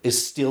arm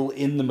is still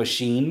in the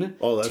machine,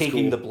 Oh, that's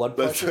taking cool. the blood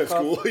pressure. That's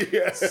cuff. cool.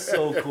 Yeah.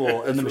 So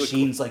cool. And the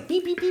machine's beep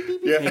beep beep beep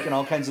beep, Yeah. making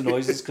all kinds of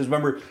noises. Because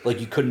remember,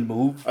 you couldn't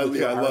move. I with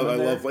your arm in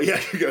there. love,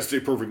 you gotta stay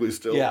perfectly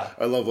still. Yeah.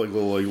 I love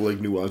little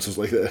nuances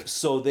like that.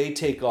 So they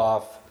take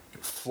off.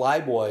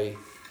 Flyboy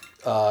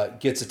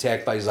gets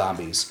attacked by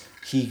zombies.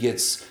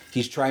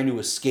 He's trying to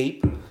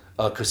escape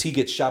because he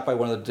gets shot by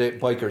one of the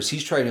bikers.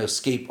 He's trying to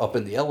escape up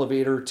in the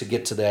elevator to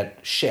get to that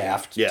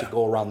shaft Yeah. to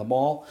go around the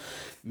mall.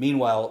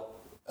 Meanwhile,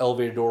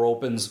 elevator door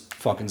opens.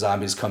 Fucking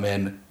zombies come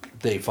in.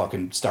 They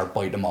fucking start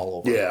biting him all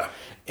over. Yeah.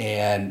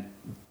 And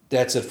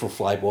that's it for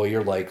Flyboy.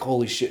 You're like,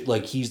 holy shit.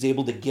 He's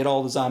able to get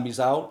all the zombies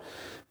out.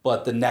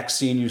 But the next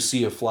scene you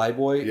see of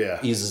Flyboy, Yeah.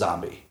 he's a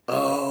zombie.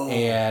 Oh.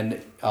 And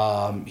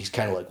he's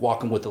kind of like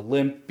walking with a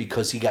limp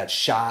because he got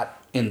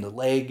shot in the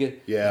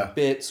leg. Yeah. And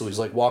bit, so he's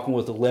like walking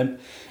with a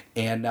limp.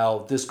 And now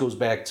this goes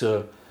back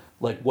to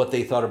like what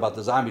they thought about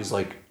the zombies.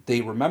 Like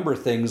they remember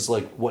things,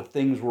 like what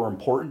things were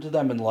important to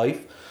them in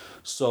life.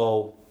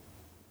 So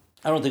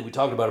I don't think we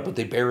talked about it, but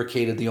they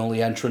barricaded the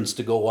only entrance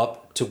to go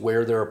up to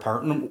where their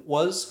apartment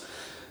was.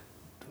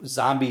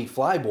 Zombie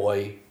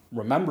Flyboy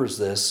remembers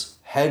this,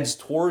 heads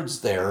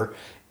towards there,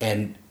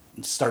 and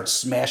starts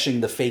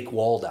smashing the fake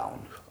wall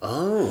down.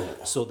 Oh.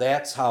 So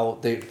that's how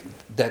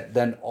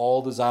then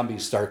all the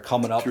zombies start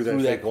coming up through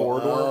that fake wall.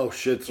 corridor. Oh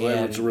shit! So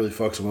that really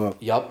fucks them up.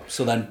 Yep.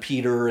 So then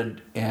Peter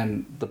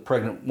and the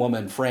pregnant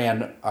woman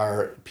Fran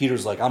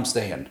Peter's like, I'm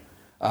staying.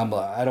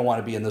 I don't want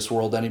to be in this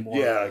world anymore.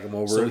 Yeah, like, I'm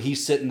over So it.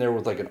 he's sitting there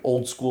with like an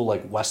old school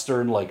like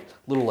Western like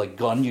little like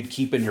gun you'd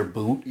keep in your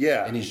boot.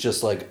 Yeah. And he's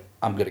just like,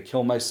 I'm gonna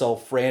kill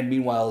myself. Fran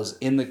meanwhile is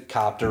in the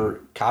copter.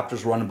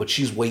 Copter's running, but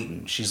she's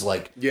waiting. She's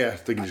like, Yeah,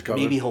 thinking he's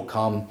coming. maybe he'll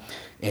come.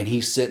 And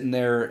he's sitting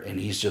there and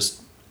he's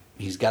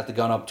got the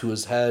gun up to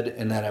his head,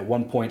 and then at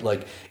one point,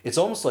 like it's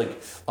almost like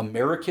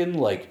American,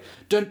 like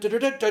dun dun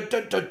dun dun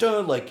dun dun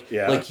dun, like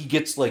Yeah. like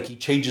he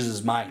changes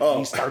his mind. Oh.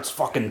 He starts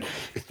fucking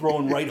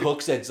throwing right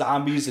hooks at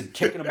zombies and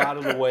kicking them out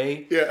of the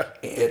way. Yeah.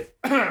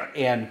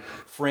 And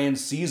Fran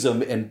sees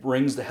him and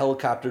brings the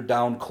helicopter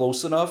down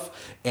close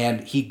enough,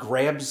 and he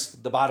grabs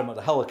the bottom of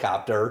the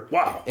helicopter.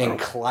 Wow. And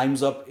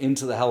climbs up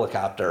into the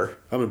helicopter.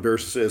 I'm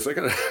embarrassed to say this.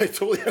 I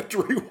totally have to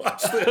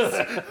rewatch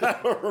this. I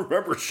don't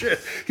remember shit.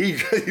 He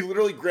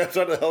literally grabs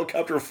out of the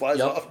helicopter and flies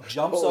off.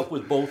 Jumps up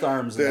with both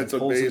arms and then That's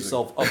pulls amazing.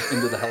 himself up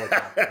into the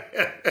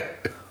helicopter.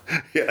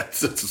 Yeah,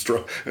 that's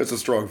a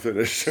strong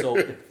finish. So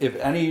if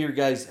any of you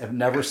guys have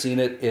never seen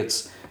it,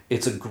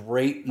 it's a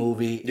great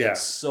movie. Yeah.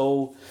 It's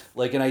so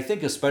like, and I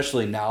think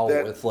especially now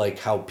with like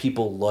how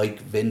people like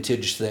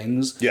vintage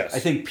things. Yes. I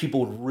think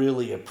people would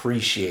really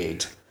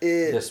appreciate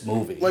this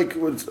movie. Like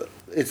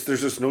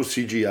there's just no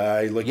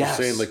CGI. Like Yes.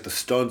 you're saying, like the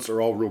stunts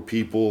are all real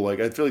people. Like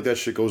I feel like that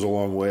shit goes a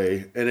long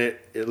way. And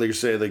it like you're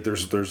saying, like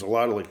there's a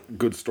lot of like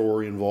good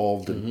story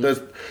involved. And that's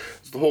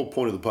the whole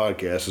point of the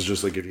podcast. Is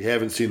just like if you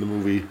haven't seen the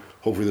movie,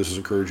 hopefully this has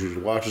encouraged you to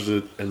watch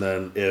it. And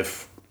then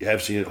if you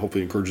have seen it,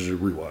 hopefully encourages you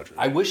to rewatch it.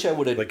 I wish I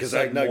would have Because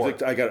said more.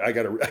 I got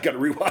to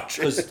rewatch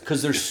it.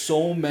 Because there's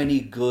so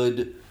many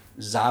good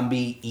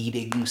zombie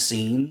eating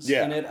scenes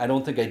in it. I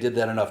don't think I did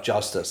that enough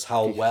justice.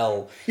 How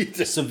well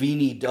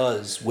Savini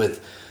does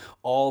with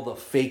all the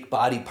fake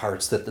body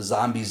parts that the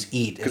zombies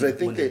eat. Because I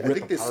think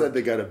they said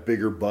they got a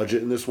bigger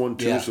budget in this one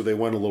too, so they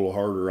went a little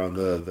harder on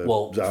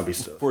the zombie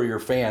stuff. For your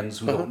fans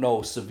who don't know,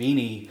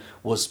 Savini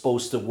was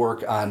supposed to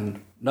work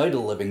on Night of the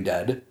Living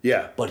Dead.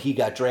 Yeah. But he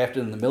got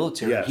drafted in the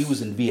military. Yes. He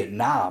was in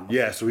Vietnam.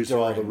 Yeah, so he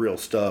saw all the real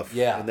stuff.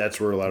 Yeah. And that's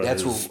where a lot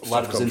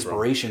of his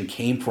inspiration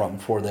came from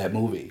for that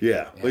movie.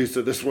 Yeah. Like you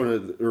said, this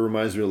one it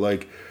reminds me of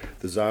like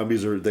the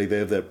zombies they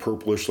have that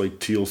purplish like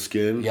teal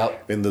skin.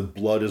 Yep. And the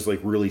blood is like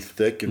really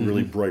thick and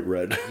really bright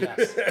red.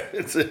 Yes.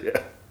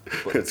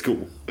 It's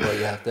cool. But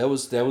yeah, that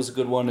was a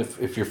good one.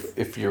 If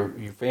your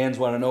fans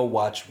want to know,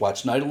 watch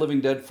Night of the Living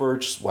Dead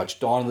first,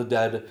 watch Dawn of the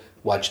Dead,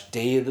 watch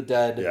Day of the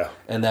Dead. Yeah.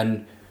 And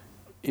then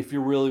if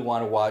you really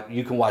want to watch,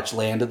 you can watch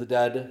Land of the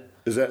Dead.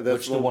 That's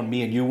which the one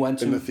me and you went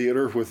to in the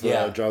theater with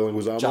John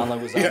Leguizamo? John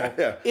Leguizamo.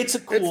 Yeah. It's a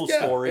cool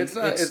story. It's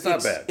not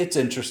bad. It's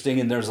interesting,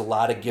 and there's a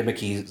lot of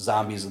gimmicky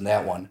zombies in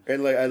that one.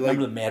 And like I like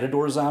remember the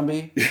Matador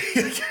zombie?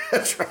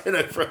 That's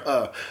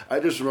right. I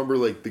just remember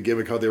like the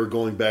gimmick how they were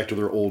going back to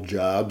their old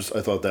jobs. I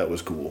thought that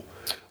was cool.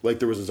 Like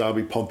there was a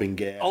zombie pumping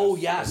gas. Oh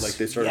yes. And like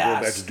they started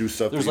going back to do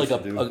stuff. There's like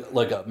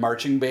a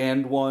marching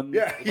band one.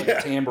 Yeah, like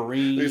a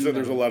tambourine. They said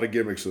there's a lot of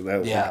gimmicks in that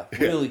one. Yeah,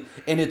 really,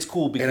 and it's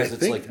cool because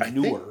it's like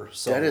newer.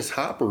 So Dennis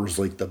Hopper's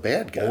like the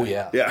bad guy. Oh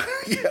yeah, yeah.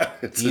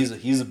 He's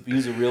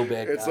a real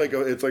bad guy.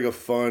 It's like a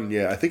fun.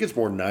 Yeah, I think it's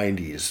more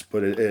 '90s,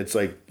 but it's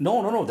like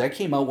no. That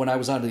came out when I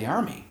was out of the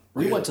Army.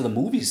 We went to the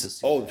movies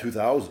this year. Oh,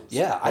 2000s.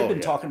 Yeah, I've been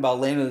talking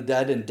about Land of the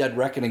Dead and Dead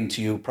Reckoning to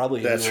you.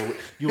 Probably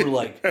you were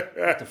like,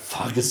 what the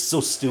fuck, this is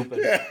so stupid.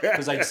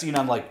 Because I'd seen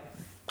on like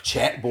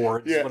chat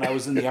boards when I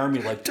was in the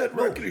Army, like, Dead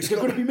Reckoning. They're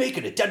going to be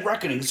making it. Dead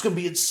Reckoning. It's going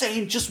to be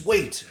insane. Just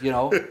wait,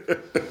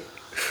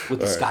 With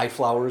the sky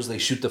flowers, they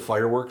shoot the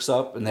fireworks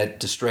up, and that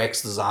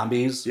distracts the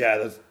zombies. Yeah,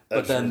 that's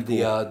but then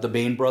cool. the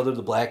main brother,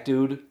 the black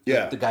dude,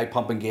 the guy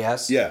pumping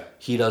gas,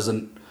 he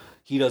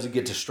doesn't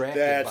get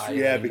distracted by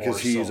it anymore, because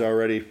he's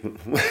already.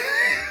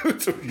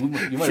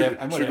 You might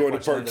have, should go into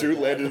part 2,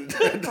 Land of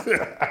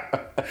the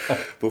Dead.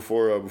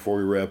 Before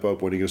we wrap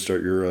up, when are you gonna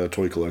start your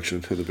toy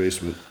collection in the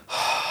basement?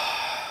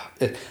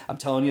 I'm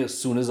telling you, as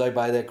soon as I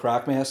buy that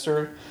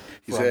Crocmaster,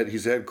 he's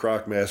had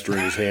Crocmaster in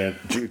his hand.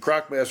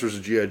 Crocmaster's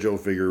a G.I. Joe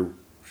figure.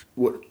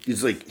 What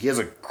he's like? He has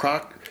a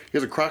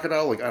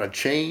crocodile like on a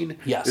chain.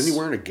 Yes. Isn't he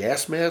wearing a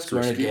gas mask? He's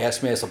wearing a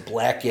gas mask, a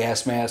black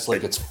gas mask,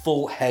 like it's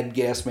full head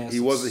gas mask. He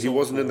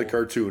wasn't in the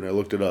cartoon. I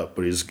looked it up,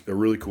 but he's a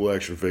really cool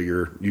action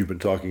figure. You've been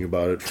talking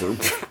about it for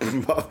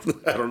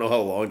I don't know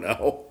how long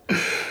now.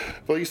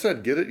 But you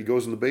said get it. He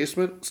goes in the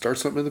basement. Start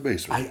something in the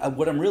basement.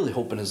 What I'm really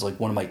hoping is like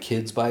one of my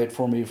kids buy it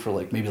for me for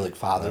like maybe like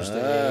Father's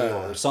Day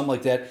or something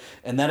like that,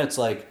 and then it's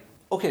like,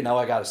 okay, now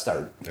I got to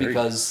start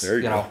because there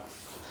you know. go.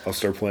 I'll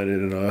start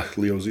planting it in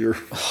Leo's ear.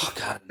 Oh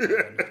God,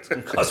 man, it's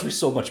gonna cost me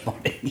so much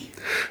money.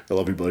 I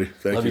love you, buddy.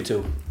 Thank you. Love you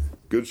too.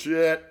 Good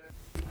shit.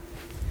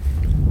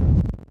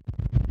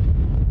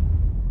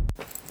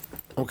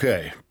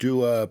 Okay,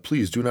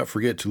 please do not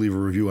forget to leave a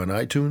review on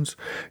iTunes.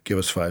 Give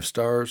us 5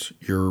 stars.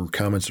 Your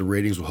comments and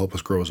ratings will help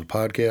us grow as a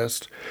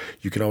podcast.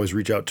 You can always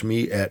reach out to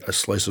me at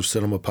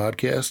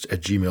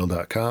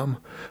asliceofcinemapodcast@gmail.com.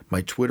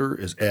 My Twitter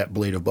is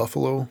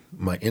 @BladeOfBuffalo.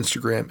 My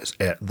Instagram is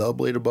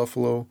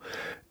 @TheBladeOfBuffalo.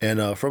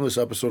 And from this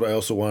episode, I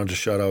also wanted to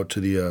shout out to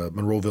the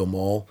Monroeville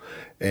Mall.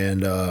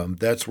 And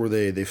that's where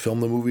they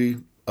filmed the movie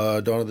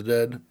Dawn of the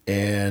Dead,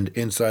 and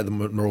inside the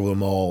Monroeville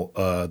Mall,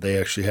 they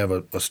actually have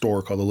a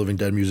store called the Living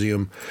Dead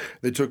Museum.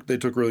 They took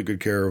really good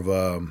care of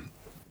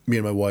me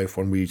and my wife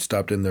when we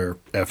stopped in there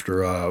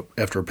after a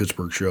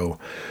Pittsburgh show,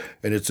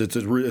 and it's a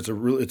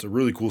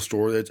really cool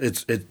store.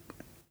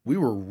 We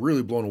were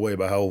really blown away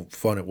by how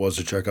fun it was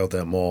to check out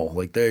that mall.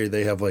 Like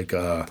they have like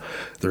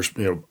there's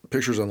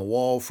pictures on the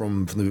wall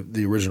from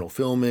the original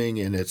filming,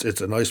 and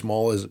it's a nice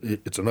mall as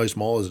it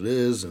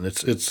is, and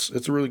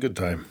it's a really good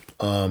time.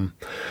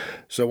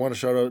 So I want to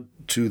shout out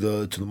to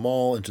the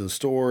mall and to the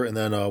store, and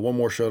then one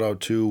more shout out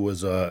too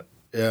was on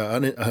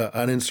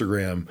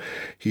Instagram.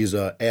 He's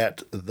at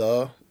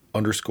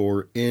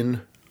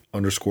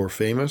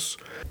 @the_in_famous.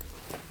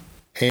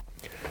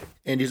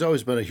 And he's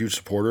always been a huge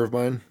supporter of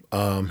mine.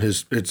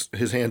 His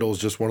handle is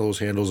just one of those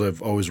handles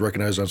I've always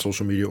recognized on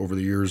social media over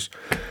the years,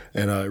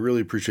 and I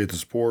really appreciate the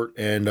support.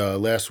 And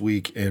last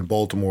week in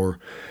Baltimore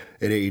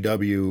at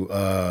AEW,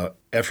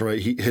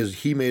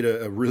 he made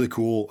a really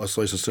cool A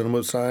Slice of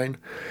Cinema sign,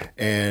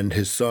 and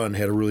his son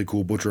had a really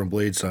cool Butcher and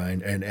Blade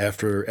sign. And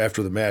after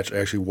the match, I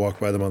actually walked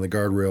by them on the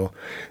guardrail.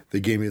 They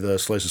gave me the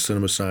Slice of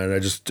Cinema sign.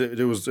 It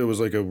was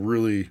like a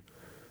really.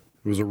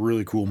 It was a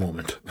really cool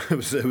moment.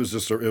 It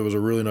was a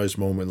really nice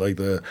moment. Like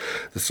the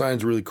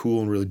sign's really cool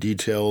and really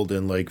detailed,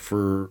 and like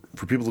for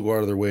people to go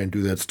out of their way and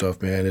do that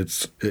stuff, man,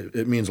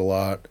 it means a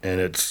lot, and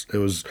it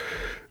was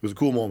a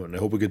cool moment. And I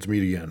hope we get to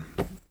meet again.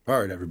 All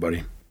right,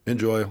 everybody,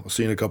 enjoy. I'll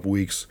see you in a couple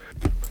weeks.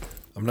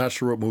 I'm not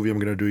sure what movie I'm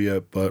gonna do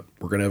yet, but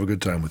we're gonna have a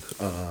good time with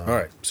it. All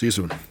right, see you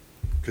soon.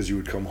 Because you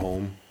would come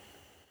home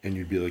and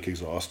you'd be like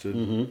exhausted,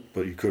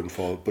 but you can't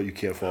fall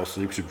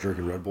asleep because you're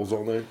drinking Red Bulls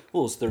all night.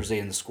 Well, it's Thursday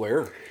in the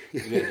Square.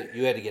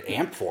 You had to get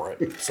amped for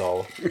it,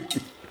 so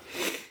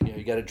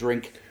you got to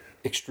drink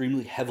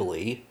extremely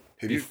heavily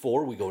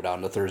before we go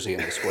down to Thursday in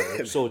the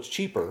Square, so it's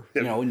cheaper.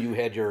 And you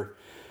had your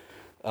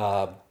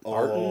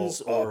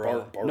Barton's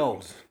Barton's.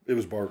 No, it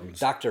was Barton's.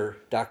 Doctor.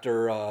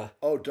 Doctor.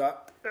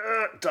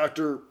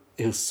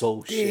 It was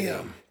so shitty.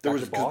 There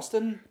Dr.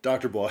 Boston.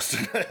 Dr.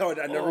 Boston. I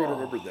never would have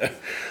remembered that.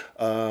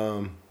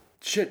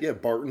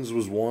 Barton's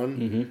was one.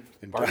 Mm-hmm.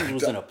 And Barton's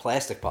was in a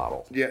plastic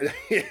bottle. Yeah,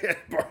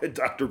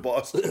 Dr.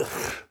 Boston.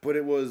 But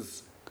it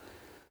was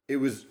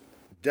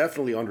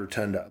definitely under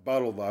 $10. A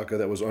bottle of vodka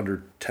that was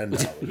under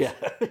 $10. Yeah.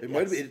 It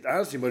might have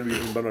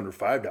even been under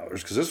 $5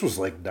 because this was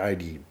like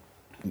 90.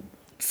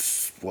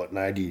 What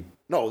 90?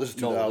 No, this is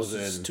 2000. No, this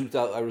is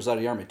 2000. I was out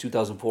of the Army,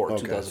 2004,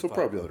 okay, 2005. so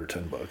probably under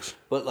 $10.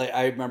 But like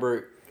I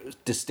remember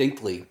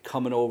distinctly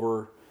coming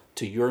over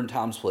to your and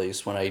Tom's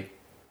place when I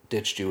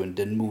ditched you and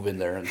didn't move in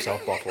there in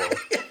South Buffalo.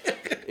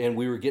 And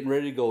we were getting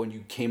ready to go, and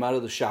you came out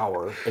of the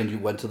shower and you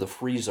went to the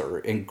freezer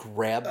and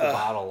grabbed the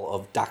bottle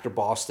of Dr.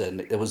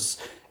 Boston.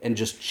 And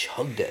just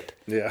chugged it.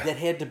 Yeah. That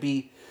had to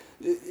be.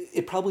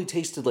 It probably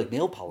tasted like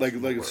nail polish.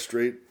 Like a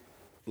straight,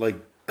 like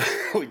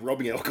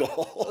rubbing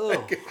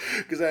alcohol.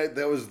 Because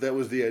that was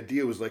the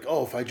idea. Was like,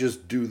 oh, if I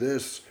just do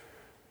this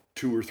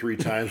 2 or 3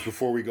 times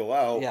before we go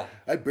out,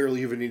 I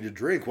barely even need to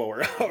drink while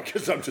we're out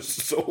because I'm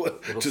just so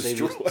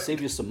destroyed.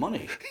 Save you some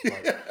money.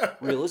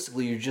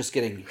 Realistically, you're just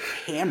getting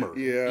hammered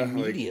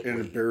immediately. and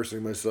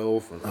embarrassing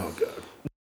myself. And, oh, God.